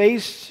whenever they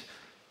faced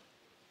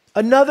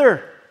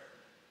another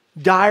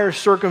dire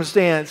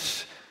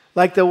circumstance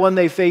like the one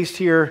they faced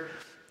here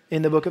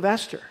in the book of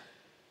Esther.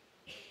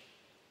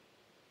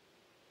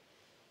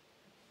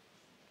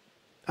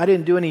 I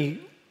didn't do any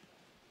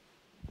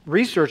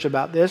research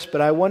about this, but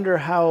I wonder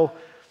how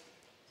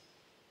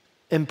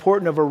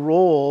important of a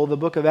role the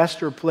book of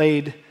Esther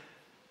played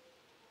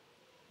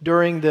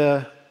during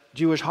the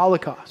Jewish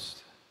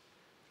Holocaust,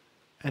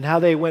 and how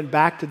they went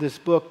back to this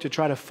book to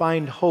try to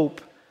find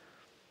hope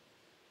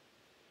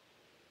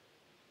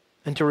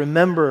and to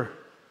remember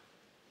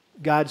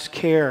God's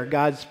care,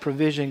 God's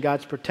provision,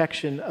 God's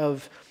protection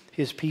of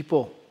his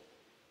people.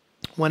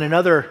 When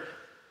another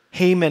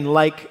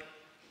Haman-like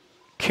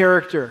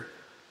character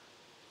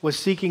was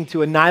seeking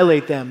to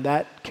annihilate them,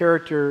 that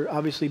character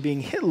obviously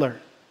being Hitler.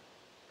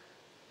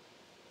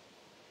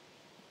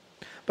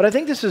 But I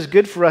think this is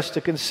good for us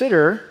to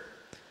consider,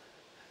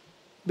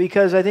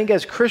 because I think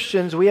as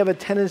Christians we have a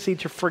tendency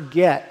to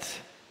forget,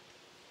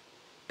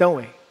 don't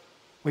we?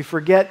 We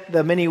forget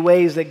the many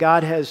ways that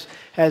God has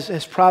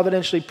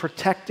providentially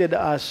protected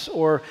us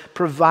or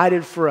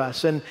provided for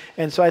us. And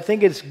so I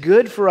think it's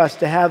good for us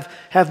to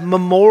have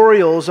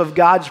memorials of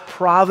God's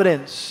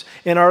providence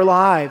in our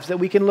lives that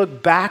we can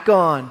look back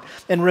on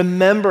and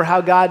remember how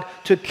God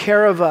took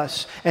care of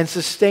us and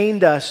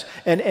sustained us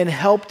and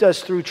helped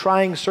us through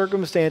trying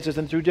circumstances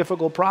and through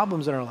difficult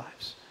problems in our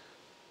lives.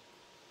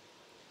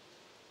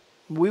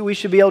 We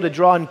should be able to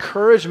draw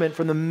encouragement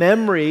from the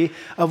memory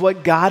of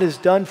what God has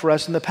done for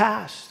us in the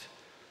past.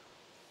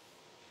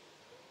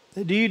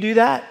 Do you do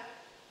that?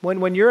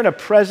 When you're in a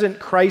present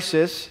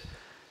crisis,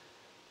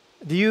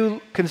 do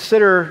you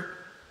consider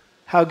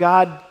how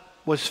God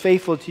was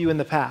faithful to you in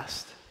the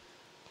past?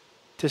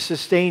 To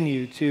sustain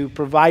you, to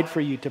provide for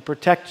you, to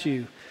protect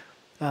you,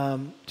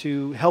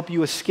 to help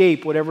you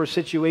escape whatever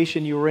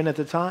situation you were in at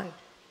the time.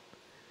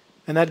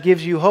 And that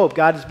gives you hope.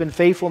 God has been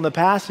faithful in the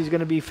past. He's going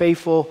to be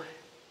faithful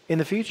in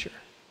the future.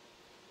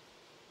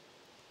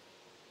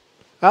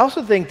 I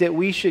also think that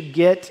we should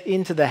get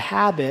into the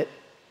habit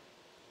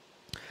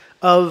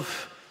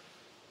of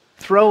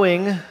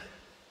throwing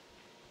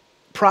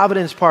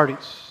providence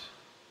parties.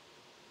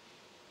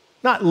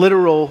 Not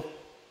literal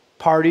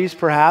parties,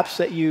 perhaps,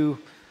 that you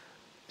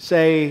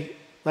say,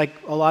 like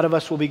a lot of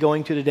us will be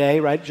going to today,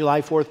 right?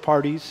 July 4th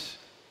parties.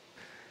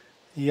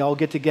 You all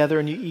get together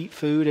and you eat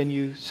food and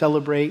you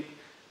celebrate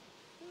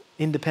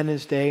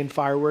Independence Day and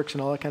fireworks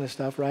and all that kind of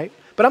stuff, right?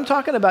 But I'm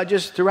talking about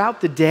just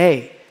throughout the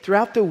day,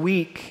 throughout the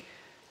week,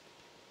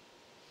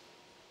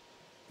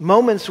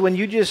 moments when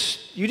you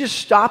just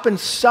stop and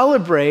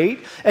celebrate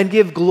and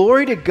give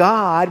glory to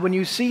God when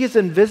you see His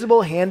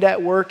invisible hand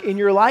at work in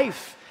your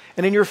life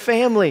and in your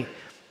family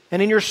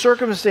and in your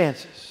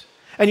circumstances.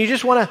 And you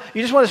just want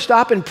to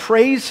stop and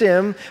praise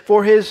Him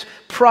for His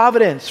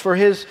providence, for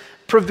His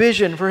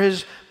provision, for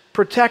His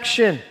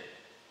protection.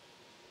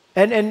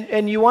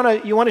 And you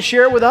want to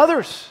share it with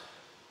others.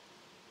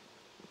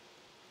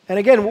 And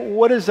again,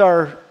 what is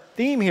our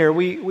theme here?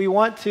 We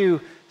want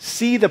to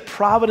see the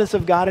providence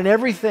of God in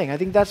everything. I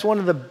think that's one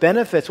of the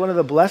benefits, one of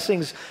the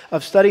blessings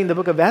of studying the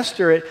book of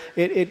Esther.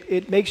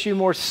 It makes you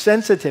more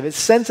sensitive. It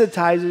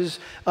sensitizes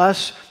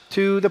us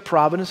to the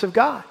providence of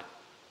God.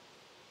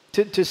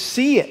 To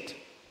see it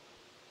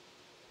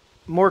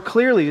more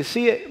clearly, to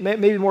see it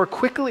maybe more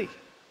quickly.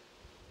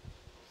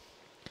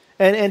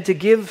 And to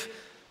give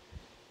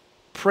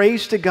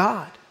praise to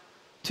God,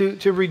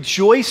 to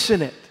rejoice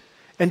in it,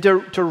 and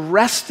to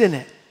rest in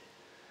it.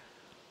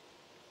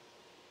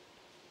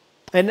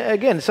 And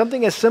again,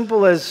 something as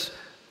simple as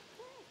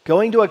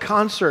going to a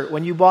concert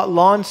when you bought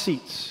lawn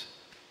seats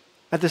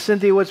at the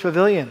Cynthia Woods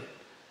Pavilion,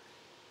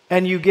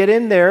 and you get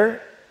in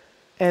there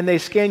and they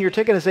scan your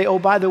ticket and say, oh,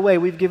 by the way,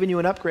 we've given you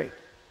an upgrade.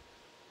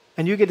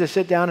 And you get to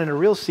sit down in a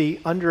real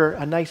seat under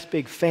a nice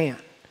big fan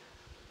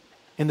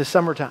in the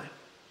summertime,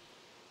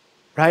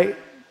 right?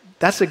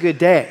 That's a good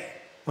day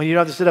when you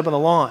don't have to sit up on the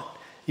lawn.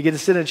 You get to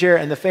sit in a chair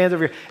and the fan's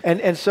over here.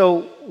 And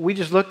so we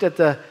just looked at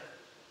the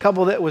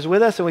couple that was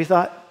with us and we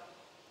thought,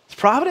 it's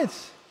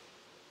providence.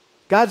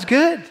 God's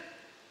good.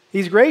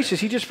 He's gracious.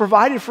 He just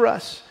provided for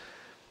us.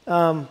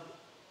 Again,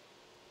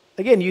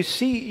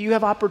 you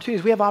have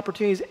opportunities. We have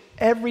opportunities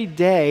every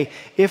day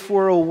if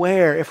we're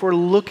aware, if we're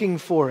looking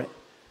for it.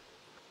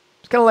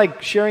 It's kind of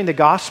like sharing the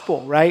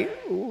gospel, right?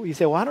 You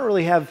say, well, I don't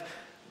really have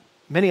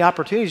many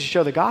opportunities to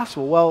share the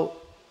gospel. Well,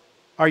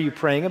 are you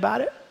praying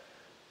about it?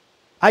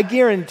 I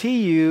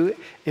guarantee you,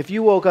 if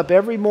you woke up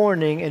every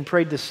morning and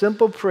prayed the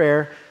simple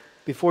prayer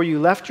before you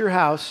left your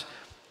house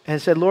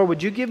and said, Lord,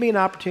 would you give me an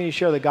opportunity to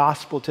share the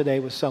gospel today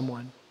with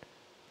someone?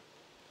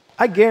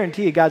 I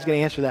guarantee you God's going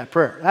to answer that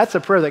prayer. That's a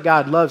prayer that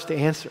God loves to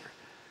answer.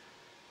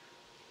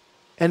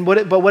 And what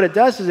it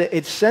does is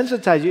it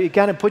sensitizes you. It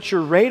kind of puts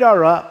your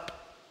radar up.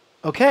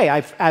 Okay,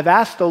 I've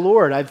asked the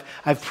Lord.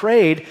 I've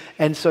prayed.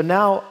 And so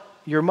now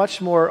you're much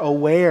more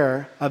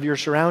aware of your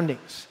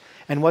surroundings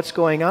and what's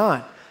going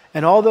on.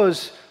 And all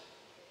those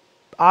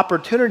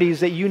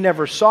opportunities that you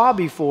never saw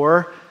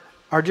before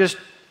are just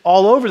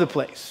all over the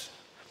place.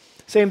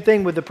 Same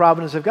thing with the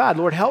providence of God.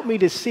 Lord, help me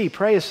to see.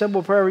 Pray a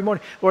simple prayer every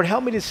morning. Lord,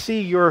 help me to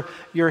see your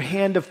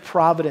hand of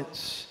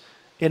providence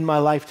in my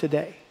life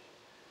today.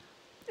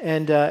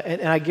 And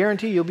I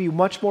guarantee you'll be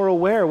much more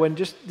aware when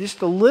just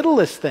the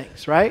littlest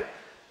things, right?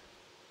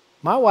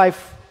 My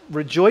wife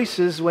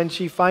rejoices when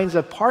she finds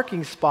a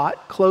parking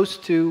spot close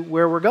to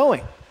where we're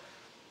going.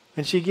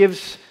 And she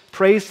gives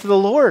praise to the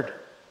Lord.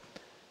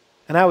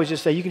 And I always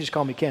just say, you can just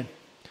call me Ken.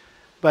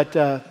 But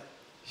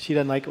she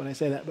doesn't like it when I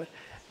say that.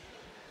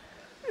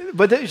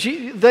 But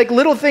she, like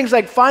little things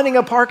like finding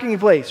a parking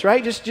place,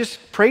 right? Just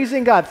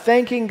praising God,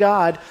 thanking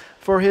God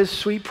for His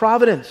sweet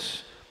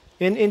providence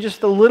in just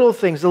the little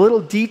things, the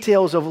little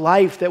details of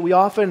life that we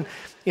often,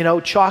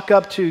 chalk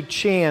up to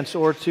chance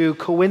or to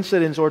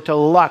coincidence or to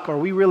luck, or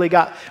we really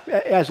got,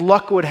 as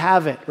luck would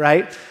have it,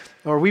 right?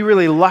 Or we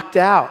really lucked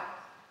out.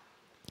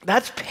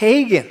 That's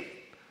pagan.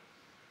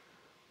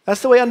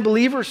 That's the way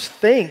unbelievers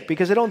think,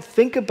 because they don't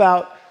think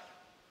about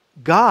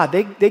God.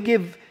 They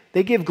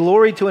give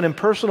glory to an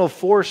impersonal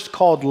force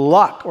called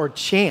luck or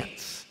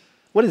chance.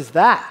 What is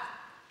that?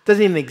 It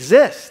doesn't even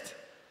exist.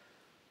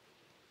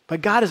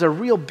 But God is a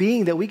real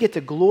being that we get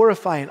to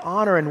glorify and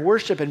honor and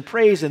worship and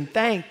praise and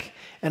thank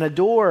and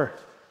adore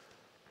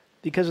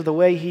because of the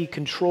way He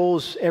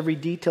controls every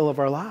detail of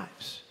our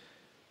lives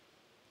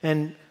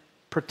and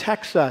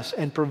protects us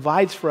and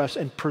provides for us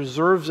and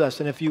preserves us.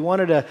 And if you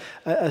wanted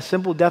a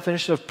simple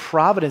definition of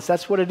providence,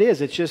 that's what it is.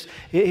 It's just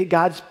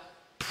God's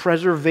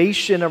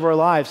preservation of our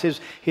lives,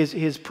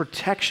 his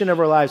protection of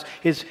our lives,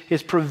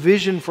 his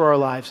provision for our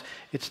lives.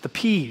 It's the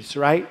P's,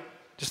 right?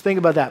 Just think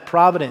about that.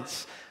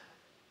 Providence,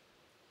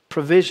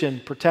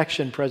 provision,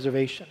 protection,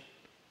 preservation.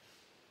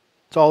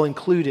 It's all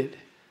included.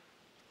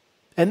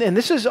 And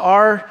this is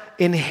our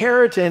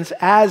inheritance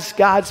as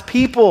God's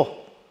people.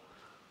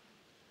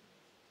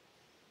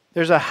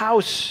 There's a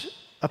house,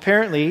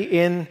 apparently,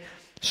 in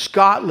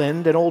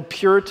Scotland, an old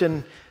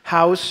Puritan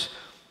house,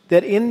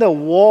 that in the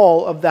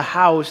wall of the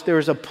house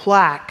there's a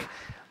plaque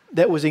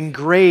that was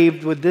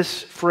engraved with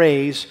this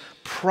phrase,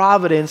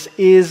 "Providence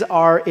is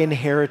our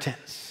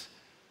inheritance."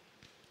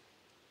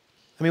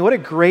 I mean, what a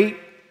great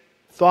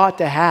thought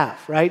to have,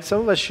 right?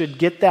 Some of us should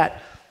get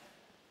that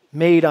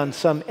made on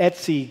some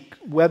Etsy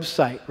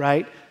website,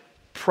 right?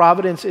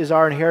 Providence is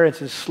our inheritance,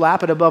 and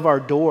slap it above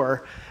our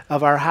door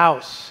of our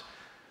house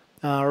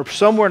or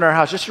somewhere in our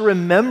house, just to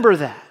remember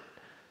that.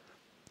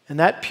 And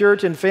that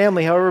Puritan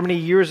family, however many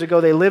years ago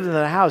they lived in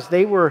that house,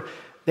 they were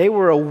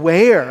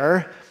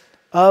aware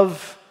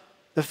of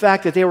the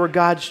fact that they were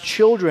God's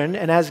children,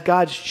 and as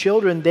God's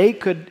children, they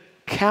could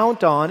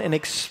count on and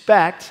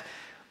expect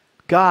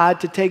God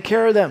to take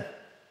care of them.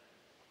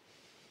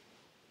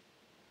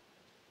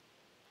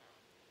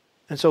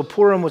 And so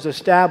Purim was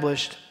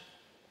established.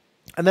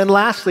 And then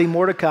lastly,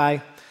 Mordecai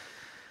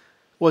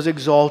was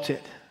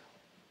exalted.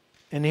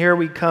 And here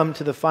we come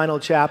to the final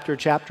chapter,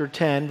 chapter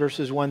 10,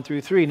 verses 1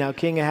 through 3. Now,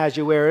 King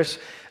Ahasuerus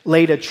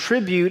laid a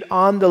tribute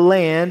on the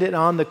land and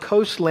on the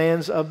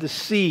coastlands of the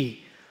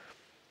sea.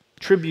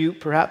 Tribute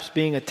perhaps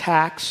being a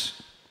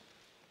tax,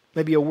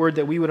 maybe a word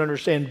that we would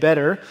understand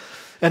better.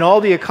 And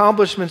all the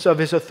accomplishments of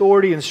his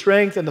authority and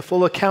strength and the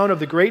full account of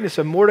the greatness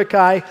of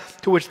Mordecai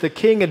to which the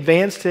king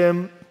advanced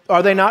him,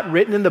 are they not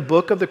written in the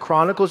book of the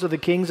Chronicles of the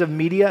kings of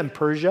Media and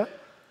Persia?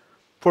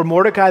 For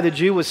Mordecai the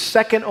Jew was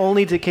second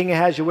only to King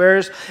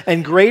Ahasuerus,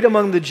 and great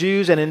among the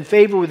Jews, and in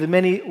favor with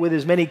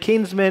his many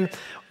kinsmen,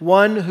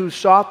 one who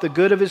sought the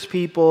good of his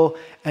people,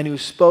 and who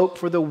spoke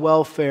for the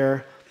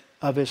welfare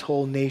of his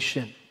whole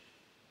nation.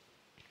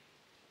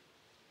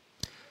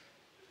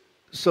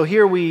 So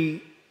here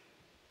we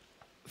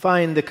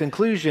find the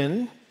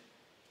conclusion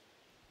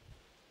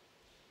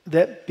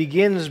that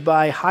begins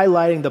by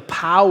highlighting the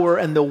power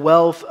and the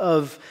wealth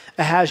of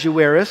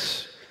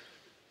Ahasuerus,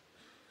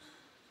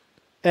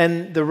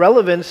 and the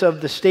relevance of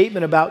the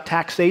statement about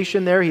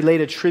taxation there. He laid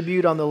a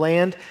tribute on the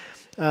land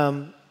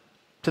to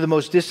the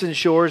most distant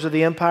shores of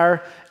the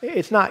empire.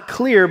 It's not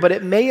clear, but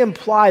it may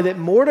imply that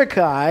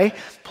Mordecai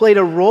played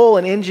a role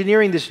in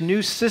engineering this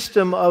new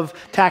system of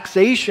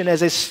taxation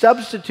as a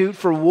substitute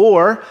for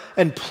war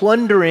and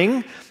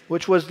plundering,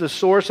 which was the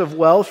source of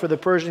wealth for the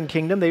Persian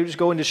kingdom. They would just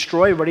go and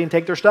destroy everybody and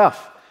take their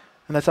stuff.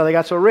 And that's how they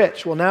got so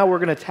rich. Well, now we're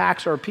going to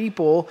tax our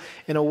people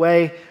in a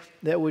way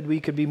that we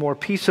could be more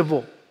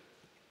peaceable.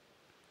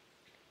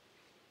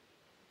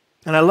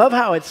 And I love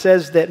how it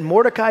says that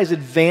Mordecai's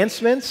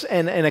advancements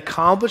and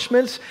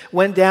accomplishments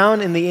went down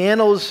in the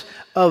annals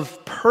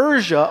of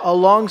Persia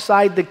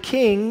alongside the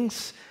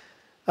kings,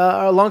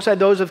 alongside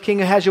those of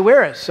King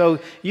Ahasuerus. So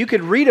you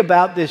could read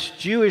about this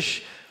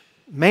Jewish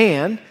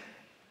man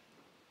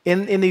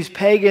in these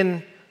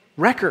pagan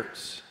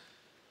records.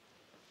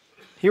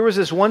 Here was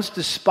this once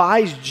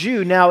despised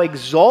Jew now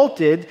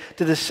exalted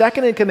to the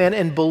second in command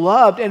and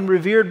beloved and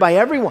revered by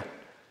everyone.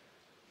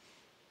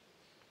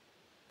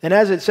 And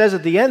as it says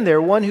at the end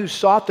there, one who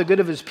sought the good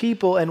of his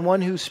people and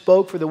one who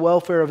spoke for the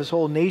welfare of his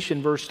whole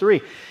nation, verse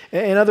 3.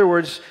 In other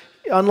words,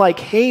 unlike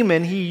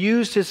Haman, he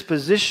used his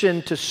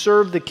position to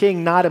serve the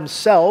king, not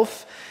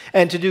himself,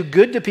 and to do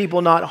good to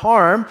people, not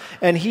harm.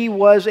 And he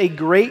was a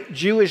great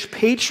Jewish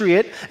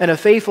patriot and a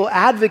faithful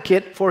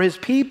advocate for his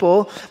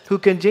people who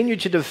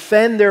continued to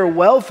defend their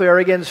welfare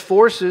against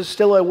forces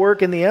still at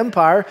work in the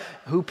empire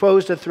who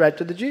posed a threat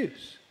to the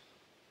Jews.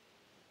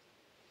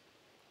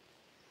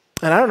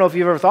 And I don't know if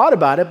you've ever thought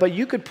about it, but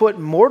you could put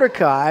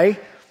Mordecai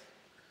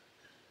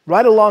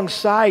right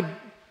alongside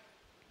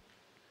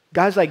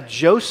guys like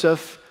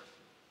Joseph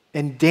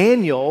and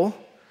Daniel,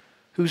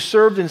 who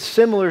served in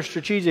similar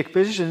strategic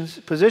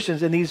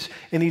positions in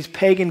these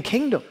pagan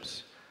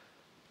kingdoms.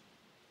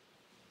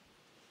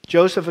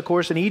 Joseph, of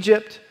course, in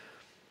Egypt,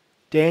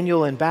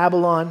 Daniel in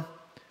Babylon,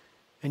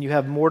 and you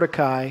have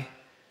Mordecai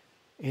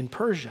in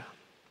Persia.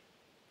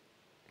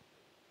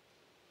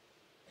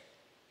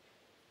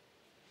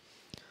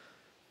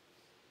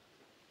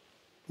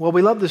 Well,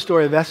 we love the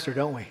story of Esther,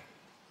 don't we?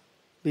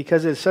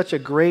 Because it's such a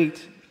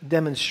great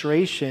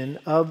demonstration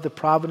of the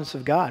providence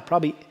of God.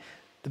 Probably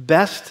the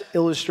best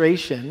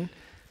illustration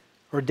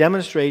or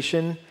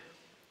demonstration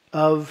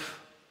of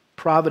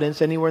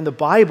providence anywhere in the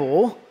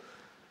Bible.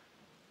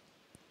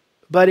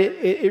 But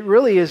it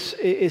really is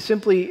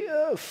simply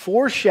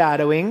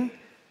foreshadowing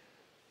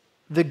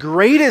the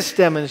greatest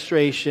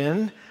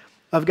demonstration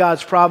of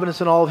God's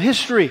providence in all of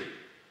history,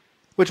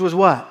 which was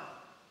what?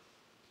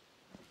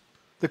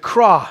 The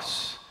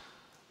cross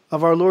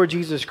of our Lord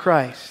Jesus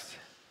Christ.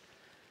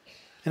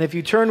 And if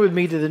you turn with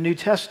me to the New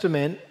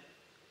Testament,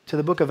 to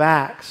the book of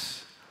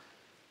Acts,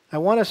 I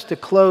want us to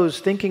close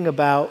thinking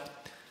about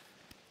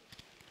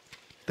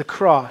the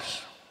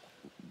cross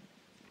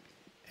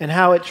and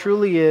how it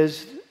truly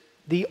is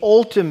the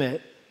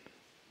ultimate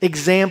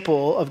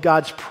example of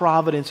God's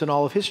providence in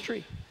all of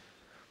history,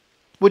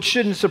 which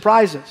shouldn't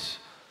surprise us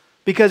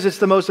because it's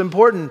the most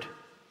important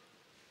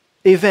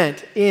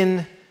event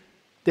in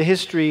the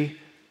history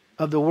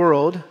of the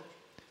world.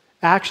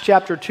 Acts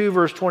chapter 2,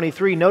 verse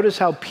 23. Notice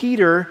how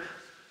Peter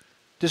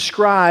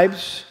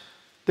describes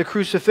the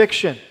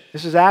crucifixion.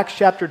 This is Acts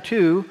chapter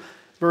 2,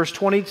 verse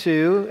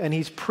 22, and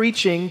he's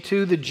preaching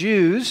to the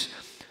Jews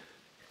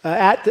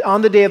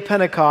on the day of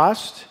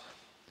Pentecost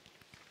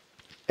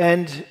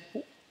and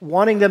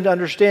wanting them to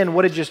understand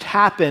what had just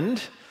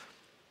happened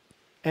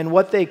and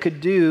what they could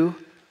do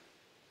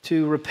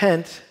to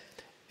repent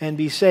and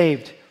be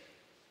saved.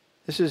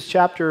 This is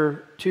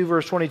chapter 2,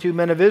 verse 22.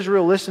 Men of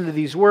Israel, listen to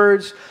these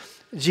words.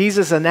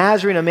 Jesus, a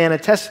Nazarene, a man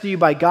attested to you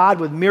by God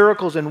with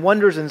miracles and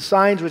wonders and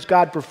signs which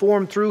God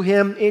performed through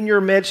him in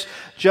your midst,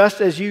 just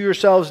as you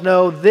yourselves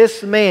know,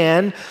 this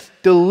man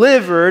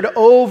delivered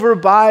over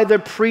by the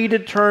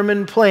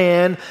predetermined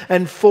plan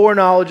and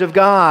foreknowledge of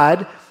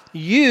God,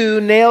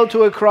 you nailed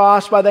to a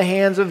cross by the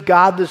hands of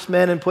godless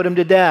men and put him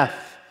to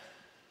death.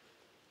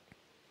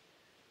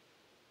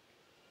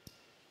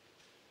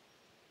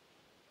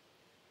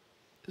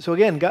 So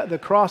again, the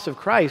cross of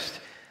Christ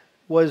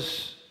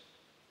was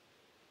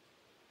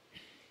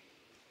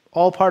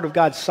all part of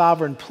God's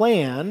sovereign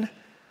plan.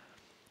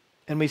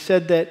 And we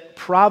said that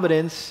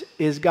providence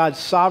is God's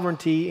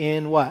sovereignty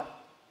in what?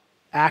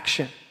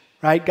 Action,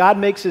 right? God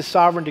makes his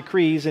sovereign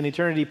decrees in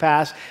eternity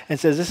past and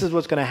says this is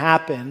what's going to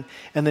happen.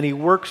 And then he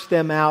works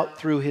them out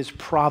through his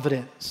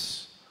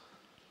providence.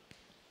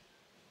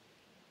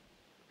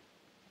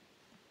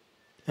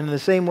 And in the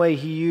same way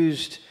he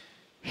used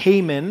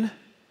Haman,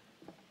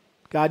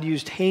 God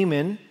used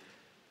Haman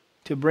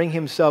to bring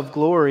himself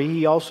glory.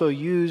 He also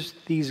used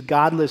these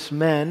godless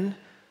men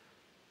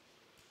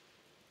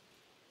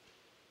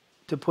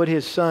to put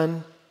his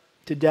son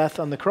to death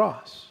on the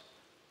cross.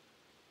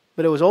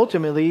 But it was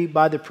ultimately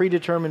by the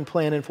predetermined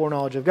plan and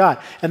foreknowledge of God.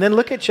 And then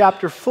look at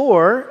chapter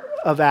 4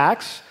 of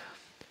Acts.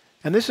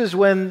 And this is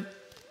when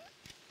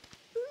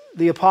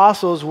the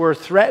apostles were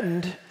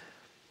threatened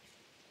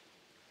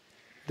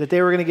that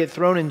they were going to get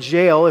thrown in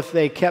jail if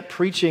they kept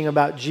preaching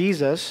about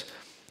Jesus.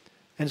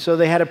 And so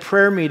they had a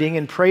prayer meeting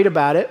and prayed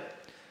about it,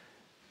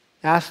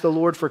 asked the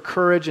Lord for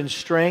courage and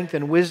strength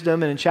and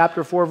wisdom. And in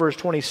chapter 4, verse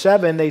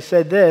 27, they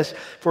said this,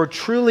 "For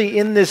truly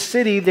in this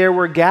city there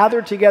were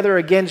gathered together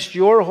against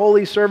your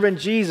holy servant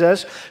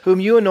Jesus, whom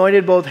you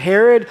anointed, both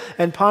Herod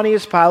and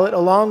Pontius Pilate,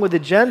 along with the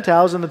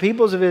Gentiles and the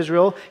peoples of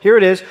Israel," here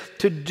it is,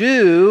 "to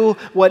do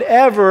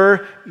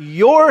whatever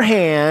your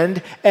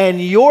hand and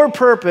your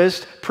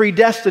purpose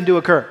predestined to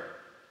occur."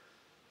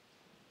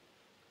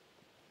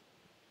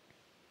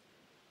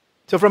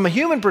 So from a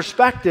human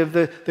perspective,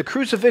 the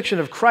crucifixion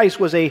of Christ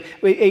was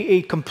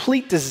a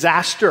complete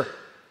disaster.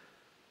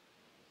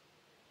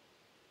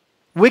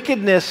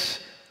 Wickedness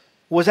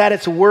was at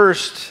its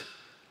worst,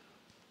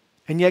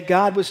 and yet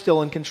God was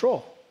still in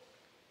control.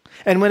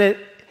 And when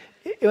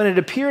it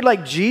appeared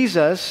like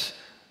Jesus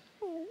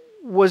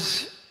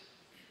was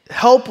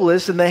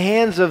helpless in the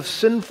hands of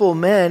sinful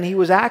men, he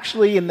was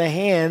actually in the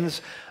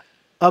hands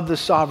of the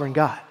sovereign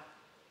God,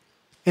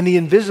 in the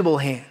invisible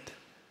hand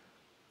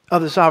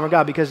of the sovereign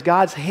God, because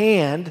God's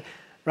hand,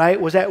 right,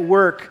 was at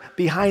work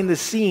behind the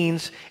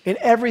scenes in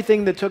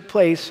everything that took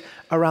place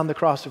around the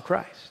cross of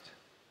Christ.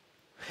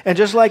 And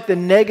just like the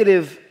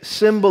negative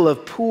symbol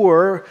of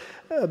poor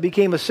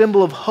became a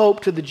symbol of hope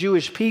to the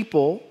Jewish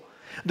people,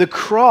 the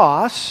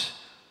cross,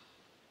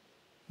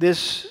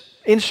 this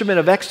instrument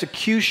of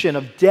execution,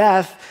 of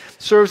death,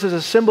 serves as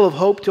a symbol of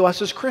hope to us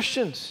as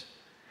Christians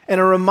and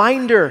a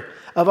reminder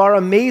of our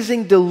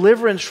amazing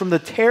deliverance from the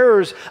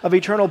terrors of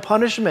eternal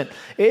punishment.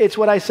 It's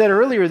what I said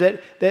earlier,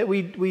 that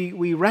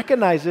we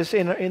recognize this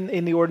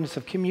in the ordinance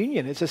of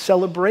communion. It's a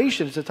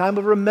celebration. It's a time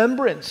of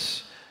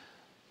remembrance.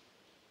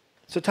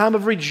 It's a time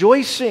of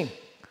rejoicing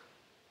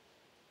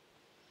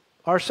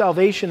our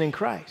salvation in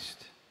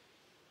Christ.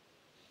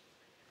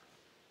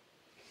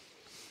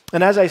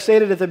 And as I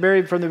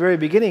stated from the very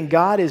beginning,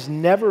 God is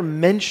never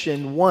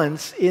mentioned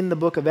once in the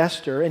book of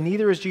Esther, and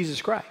neither is Jesus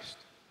Christ.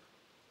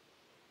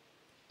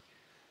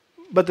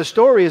 But the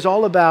story is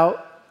all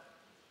about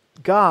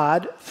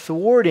God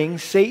thwarting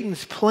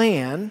Satan's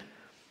plan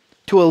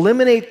to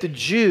eliminate the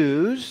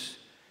Jews,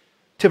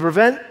 to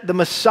prevent the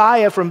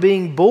Messiah from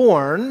being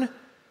born,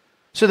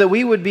 so that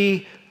we would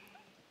be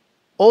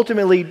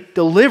ultimately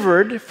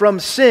delivered from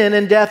sin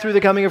and death through the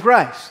coming of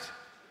Christ.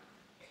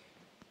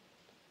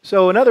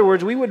 So in other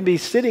words, we wouldn't be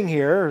sitting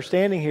here or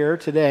standing here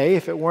today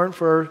if it weren't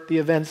for the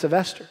events of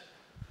Esther.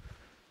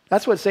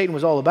 That's what Satan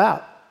was all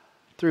about.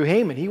 Through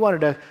Haman, he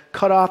wanted to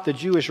cut off the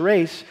Jewish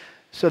race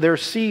so their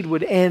seed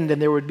would end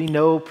and there would be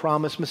no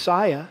promised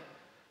Messiah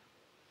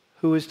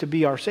who is to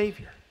be our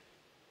Savior.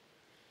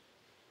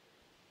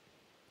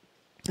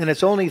 And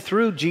it's only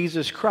through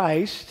Jesus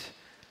Christ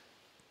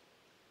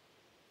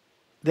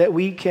that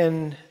we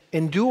can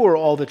endure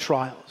all the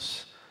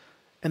trials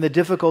and the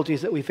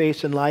difficulties that we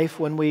face in life,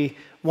 when we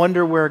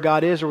wonder where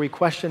God is or we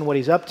question what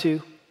He's up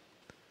to.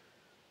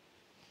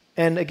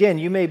 And again,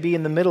 you may be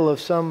in the middle of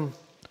some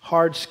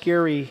hard,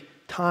 scary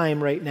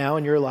time right now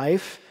in your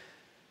life.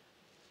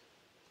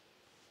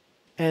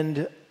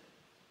 And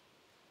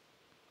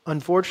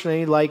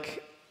unfortunately,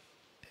 like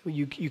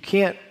you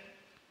can't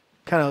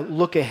kind of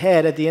look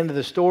ahead at the end of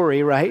the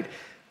story, right?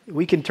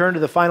 We can turn to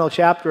the final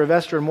chapter of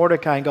Esther and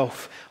Mordecai and go,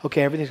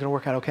 okay, everything's going to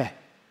work out okay.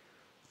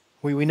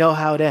 We know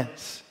how it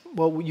ends.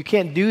 Well, you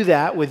can't do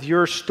that with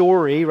your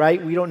story,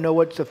 right? We don't know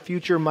what the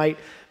future might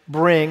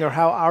bring or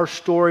how our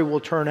story will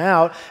turn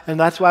out, and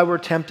that's why we're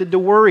tempted to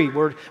worry.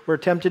 We're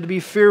tempted to be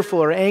fearful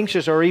or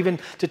anxious or even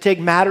to take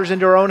matters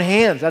into our own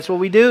hands. That's what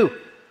we do,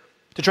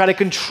 to try to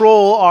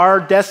control our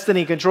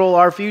destiny, control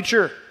our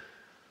future.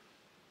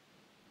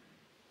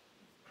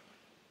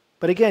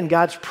 But again,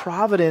 God's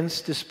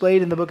providence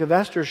displayed in the book of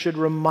Esther should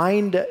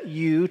remind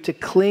you to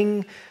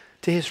cling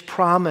to His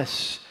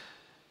promise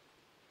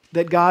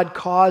that God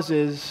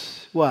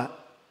causes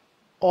what?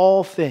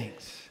 All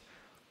things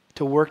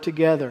to work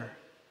together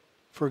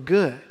for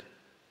good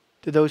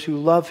to those who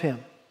love Him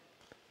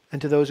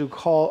and to those who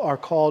are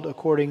called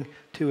according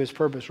to His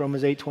purpose.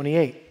 Romans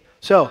 8:28.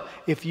 So,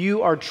 if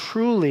you are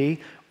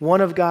truly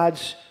one of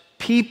God's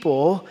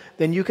people,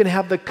 then you can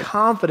have the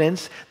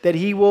confidence that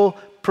He will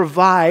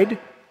provide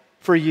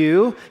for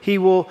you, He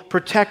will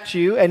protect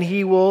you, and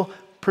He will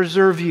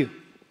preserve you.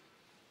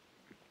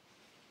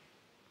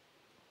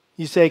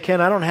 You say,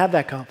 Ken, I don't have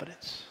that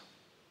confidence.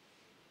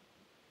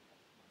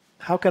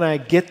 How can I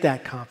get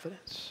that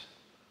confidence?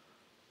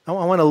 I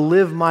want to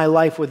live my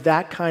life with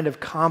that kind of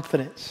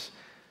confidence.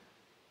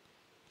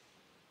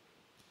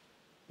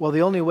 Well,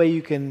 the only way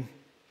you can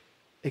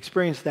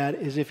experience that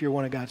is if you're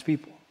one of God's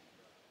people.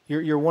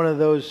 You're one of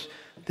those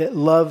that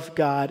love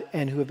God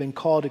and who have been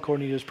called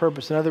according to His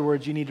purpose. In other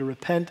words, you need to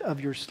repent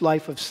of your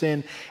life of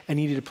sin and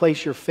you need to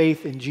place your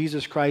faith in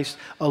Jesus Christ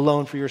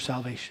alone for your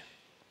salvation.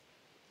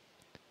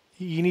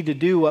 You need to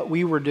do what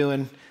we were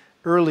doing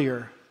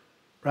earlier,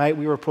 right?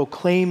 We were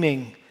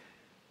proclaiming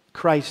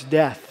Christ's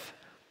death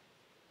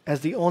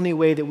as the only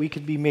way that we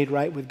could be made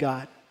right with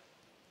God.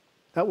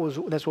 That's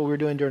what we were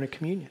doing during a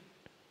communion.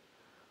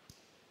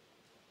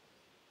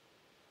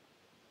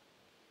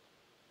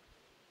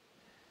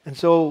 And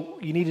so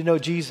you need to know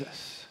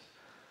Jesus,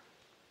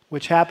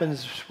 which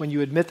happens when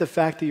you admit the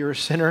fact that you're a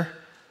sinner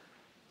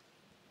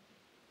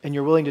and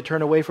you're willing to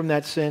turn away from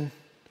that sin.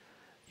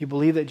 You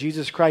believe that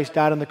Jesus Christ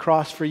died on the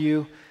cross for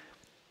you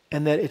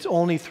and that it's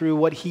only through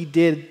what He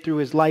did through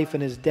His life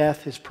and His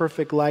death, His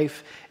perfect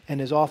life and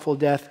His awful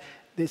death.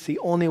 It's the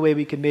only way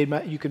you can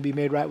be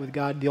made right with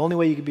God, the only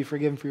way you can be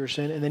forgiven for your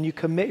sin, and then you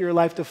commit your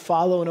life to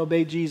follow and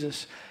obey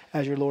Jesus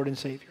as your Lord and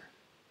Savior.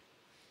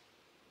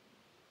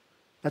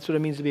 That's what it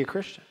means to be a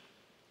Christian.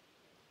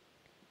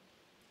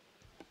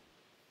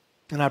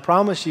 And I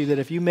promise you that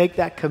if you make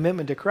that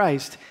commitment to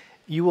Christ,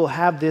 you will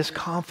have this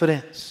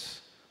confidence.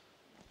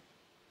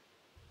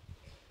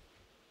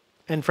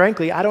 And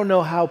frankly, I don't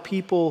know how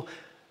people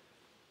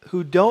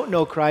who don't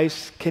know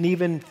Christ can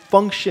even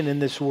function in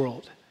this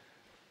world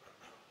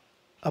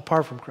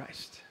apart from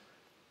Christ.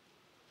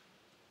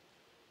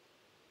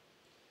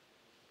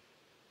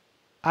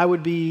 I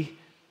would be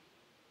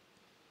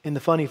in the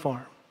funny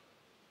farm.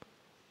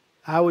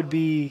 I would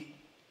be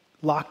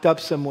locked up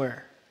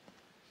somewhere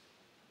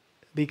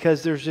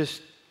because there's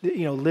just,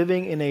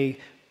 living in a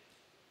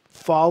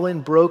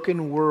fallen,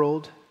 broken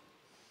world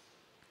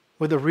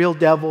with a real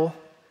devil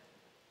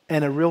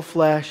and a real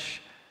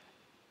flesh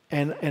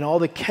and all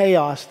the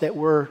chaos that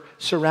we're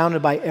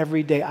surrounded by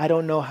every day. I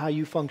don't know how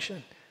you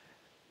function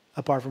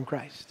apart from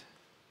Christ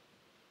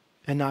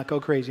and not go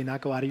crazy,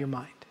 not go out of your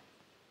mind.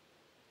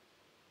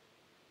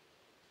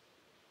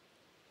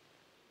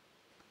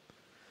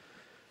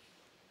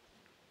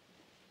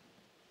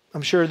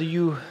 I'm sure that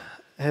you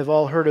have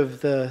all heard of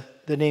the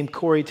name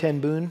Corrie ten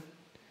Boom.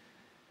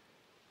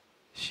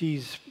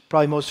 She's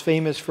probably most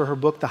famous for her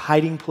book, The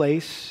Hiding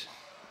Place.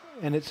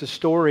 And it's a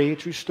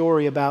true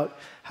story about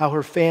how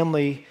her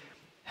family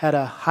had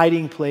a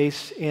hiding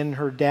place in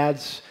her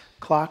dad's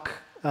clock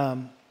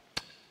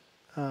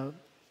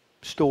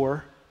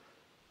store.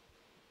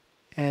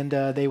 And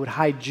they would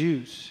hide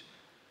Jews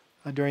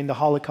during the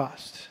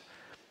Holocaust.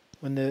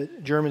 When the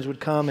Germans would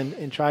come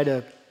and try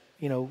to,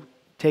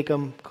 take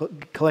them,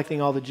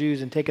 collecting all the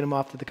Jews and taking them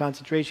off to the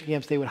concentration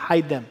camps, they would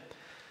hide them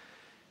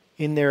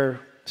in their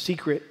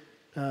secret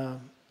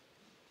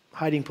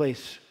hiding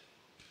place.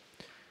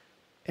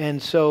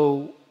 And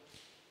so,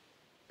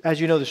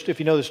 as you know, if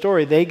you know the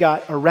story, they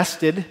got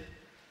arrested.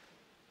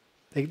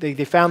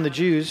 They found the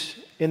Jews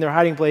in their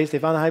hiding place. They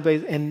found the hiding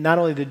place, and not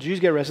only did the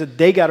Jews get arrested,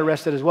 they got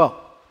arrested as well.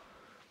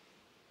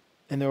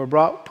 And they were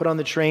put on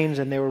the trains,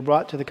 and they were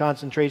brought to the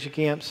concentration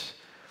camps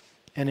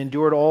and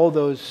endured all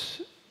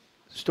those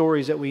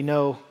stories that we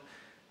know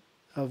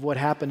of what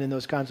happened in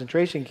those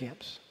concentration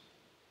camps.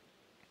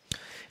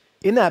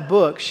 In that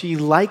book, she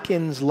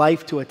likens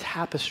life to a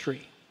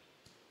tapestry.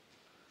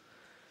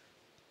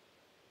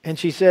 And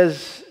she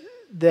says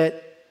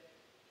that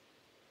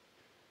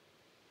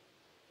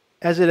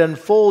as it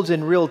unfolds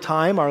in real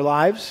time, our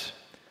lives,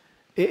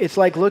 it's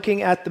like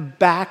looking at the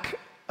back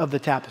of the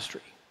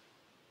tapestry.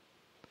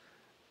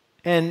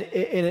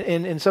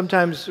 And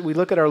sometimes we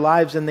look at our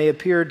lives and they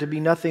appear to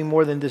be nothing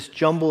more than this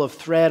jumble of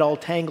thread all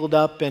tangled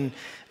up and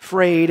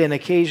frayed and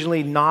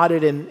occasionally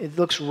knotted, and it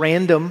looks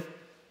random.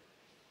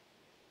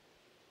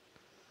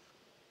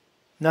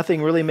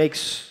 Nothing really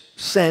makes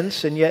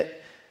sense, and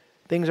yet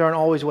things aren't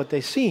always what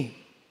they seem.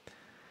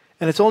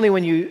 And it's only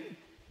when you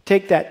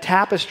take that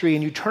tapestry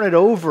and you turn it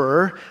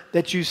over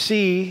that you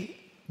see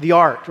the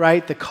art,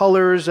 right? The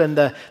colors and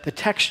the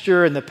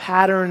texture and the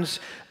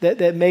patterns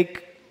that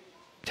make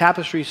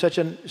tapestry such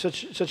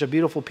a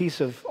beautiful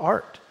piece of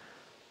art.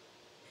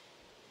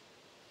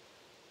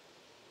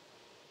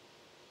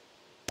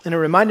 And it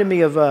reminded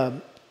me of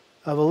a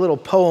little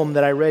poem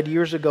that I read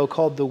years ago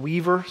called The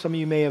Weaver. Some of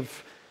you may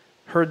have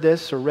heard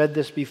this or read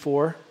this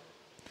before.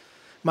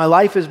 My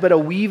life is but a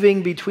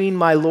weaving between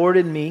my Lord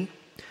and me.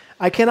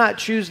 I cannot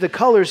choose the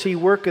colors he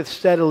worketh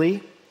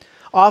steadily.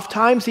 Oft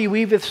times he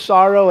weaveth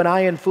sorrow, and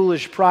I in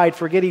foolish pride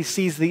forget he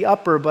sees the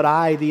upper, but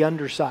I the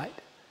underside.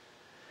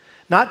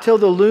 Not till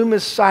the loom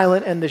is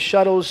silent and the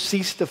shuttles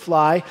cease to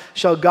fly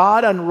shall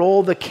God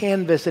unroll the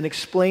canvas and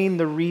explain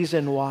the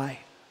reason why.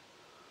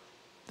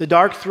 The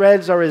dark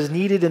threads are as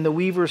needed in the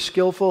weaver's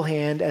skillful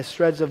hand as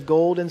threads of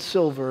gold and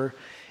silver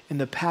in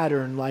the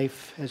pattern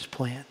life has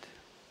planned.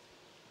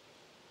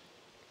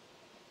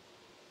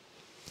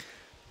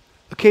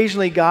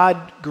 Occasionally,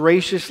 God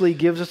graciously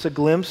gives us a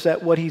glimpse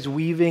at what he's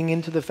weaving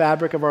into the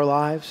fabric of our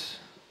lives.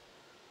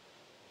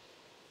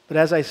 But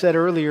as I said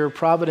earlier,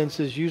 providence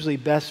is usually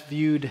best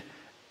viewed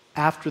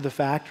after the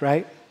fact,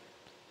 right?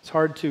 It's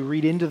hard to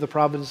read into the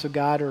providence of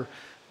God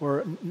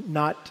or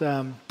not.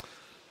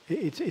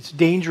 It's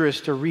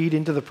dangerous to read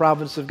into the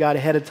providence of God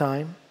ahead of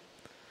time.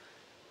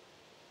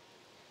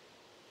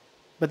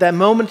 But that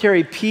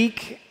momentary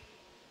peak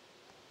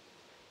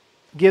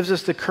gives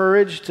us the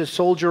courage to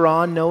soldier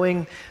on,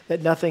 knowing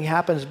that nothing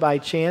happens by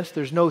chance.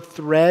 There's no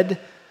thread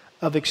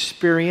of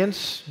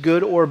experience,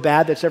 good or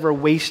bad, that's ever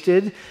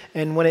wasted.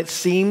 And when it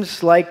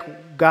seems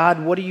like,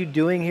 God, what are you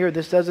doing here?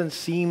 This doesn't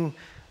seem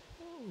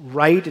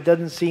right. It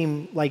doesn't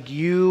seem like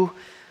you.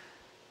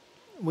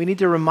 We need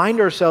to remind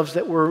ourselves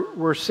that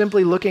we're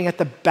simply looking at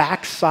the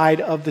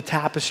backside of the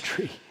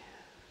tapestry.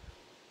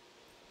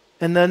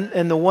 And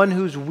the one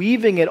who's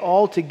weaving it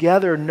all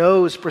together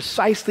knows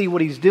precisely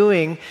what he's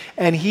doing,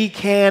 and he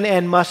can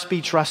and must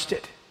be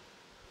trusted.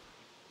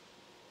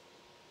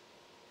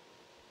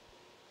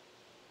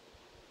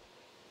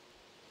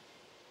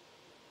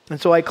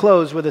 And so I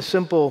close with a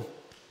simple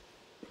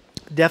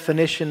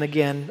definition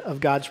again of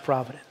God's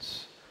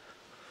providence.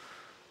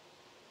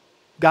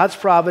 God's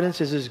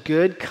providence is his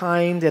good,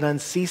 kind, and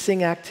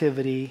unceasing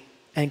activity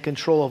and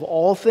control of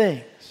all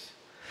things,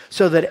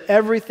 so that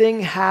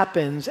everything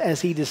happens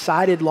as he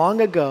decided long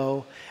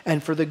ago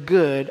and for the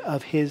good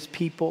of his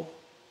people.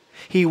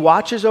 He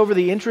watches over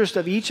the interest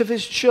of each of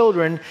his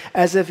children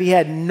as if he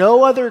had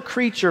no other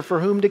creature for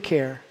whom to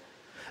care.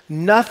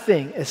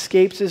 Nothing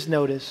escapes his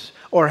notice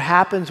or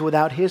happens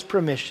without his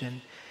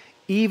permission.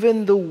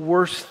 Even the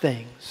worst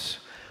things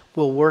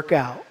will work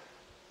out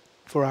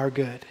for our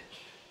good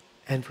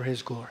and for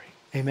his glory.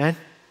 Amen?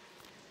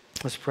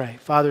 Let's pray.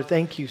 Father,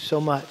 thank you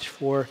so much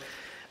for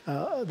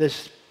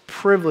this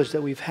privilege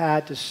that we've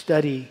had to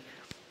study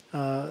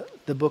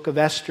the book of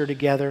Esther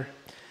together.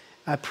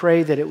 I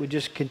pray that it would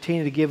just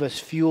continue to give us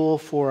fuel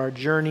for our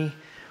journey,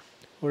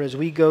 or as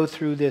we go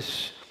through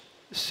this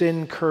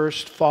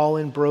sin-cursed,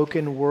 fallen,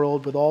 broken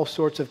world with all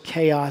sorts of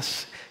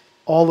chaos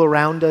all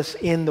around us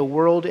in the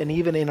world and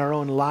even in our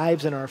own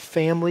lives and our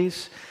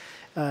families,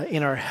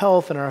 in our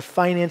health and our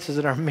finances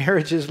and our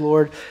marriages,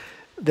 Lord,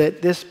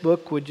 that this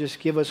book would just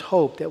give us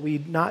hope that we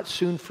not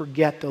soon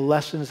forget the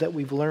lessons that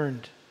we've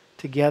learned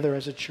together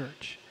as a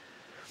church,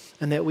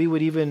 and that we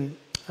would even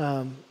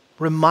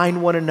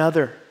remind one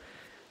another,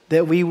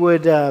 that we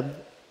would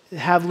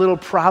have little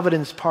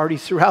providence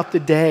parties throughout the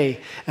day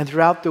and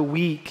throughout the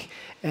week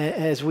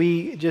as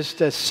we just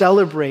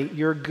celebrate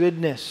your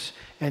goodness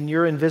and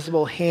your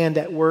invisible hand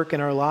at work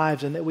in our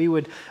lives, and that we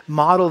would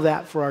model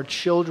that for our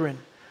children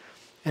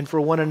and for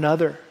one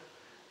another,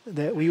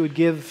 that we would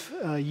give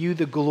you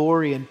the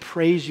glory and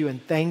praise you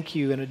and thank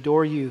you and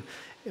adore you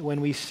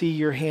when we see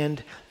your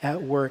hand at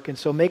work. And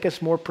so make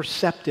us more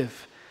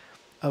perceptive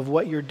of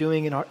what you're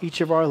doing in each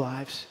of our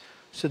lives,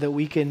 so that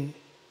we can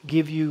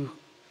give you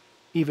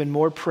even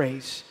more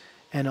praise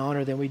and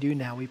honor than we do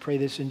now. We pray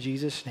this in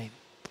Jesus' name.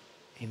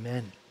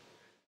 Amen.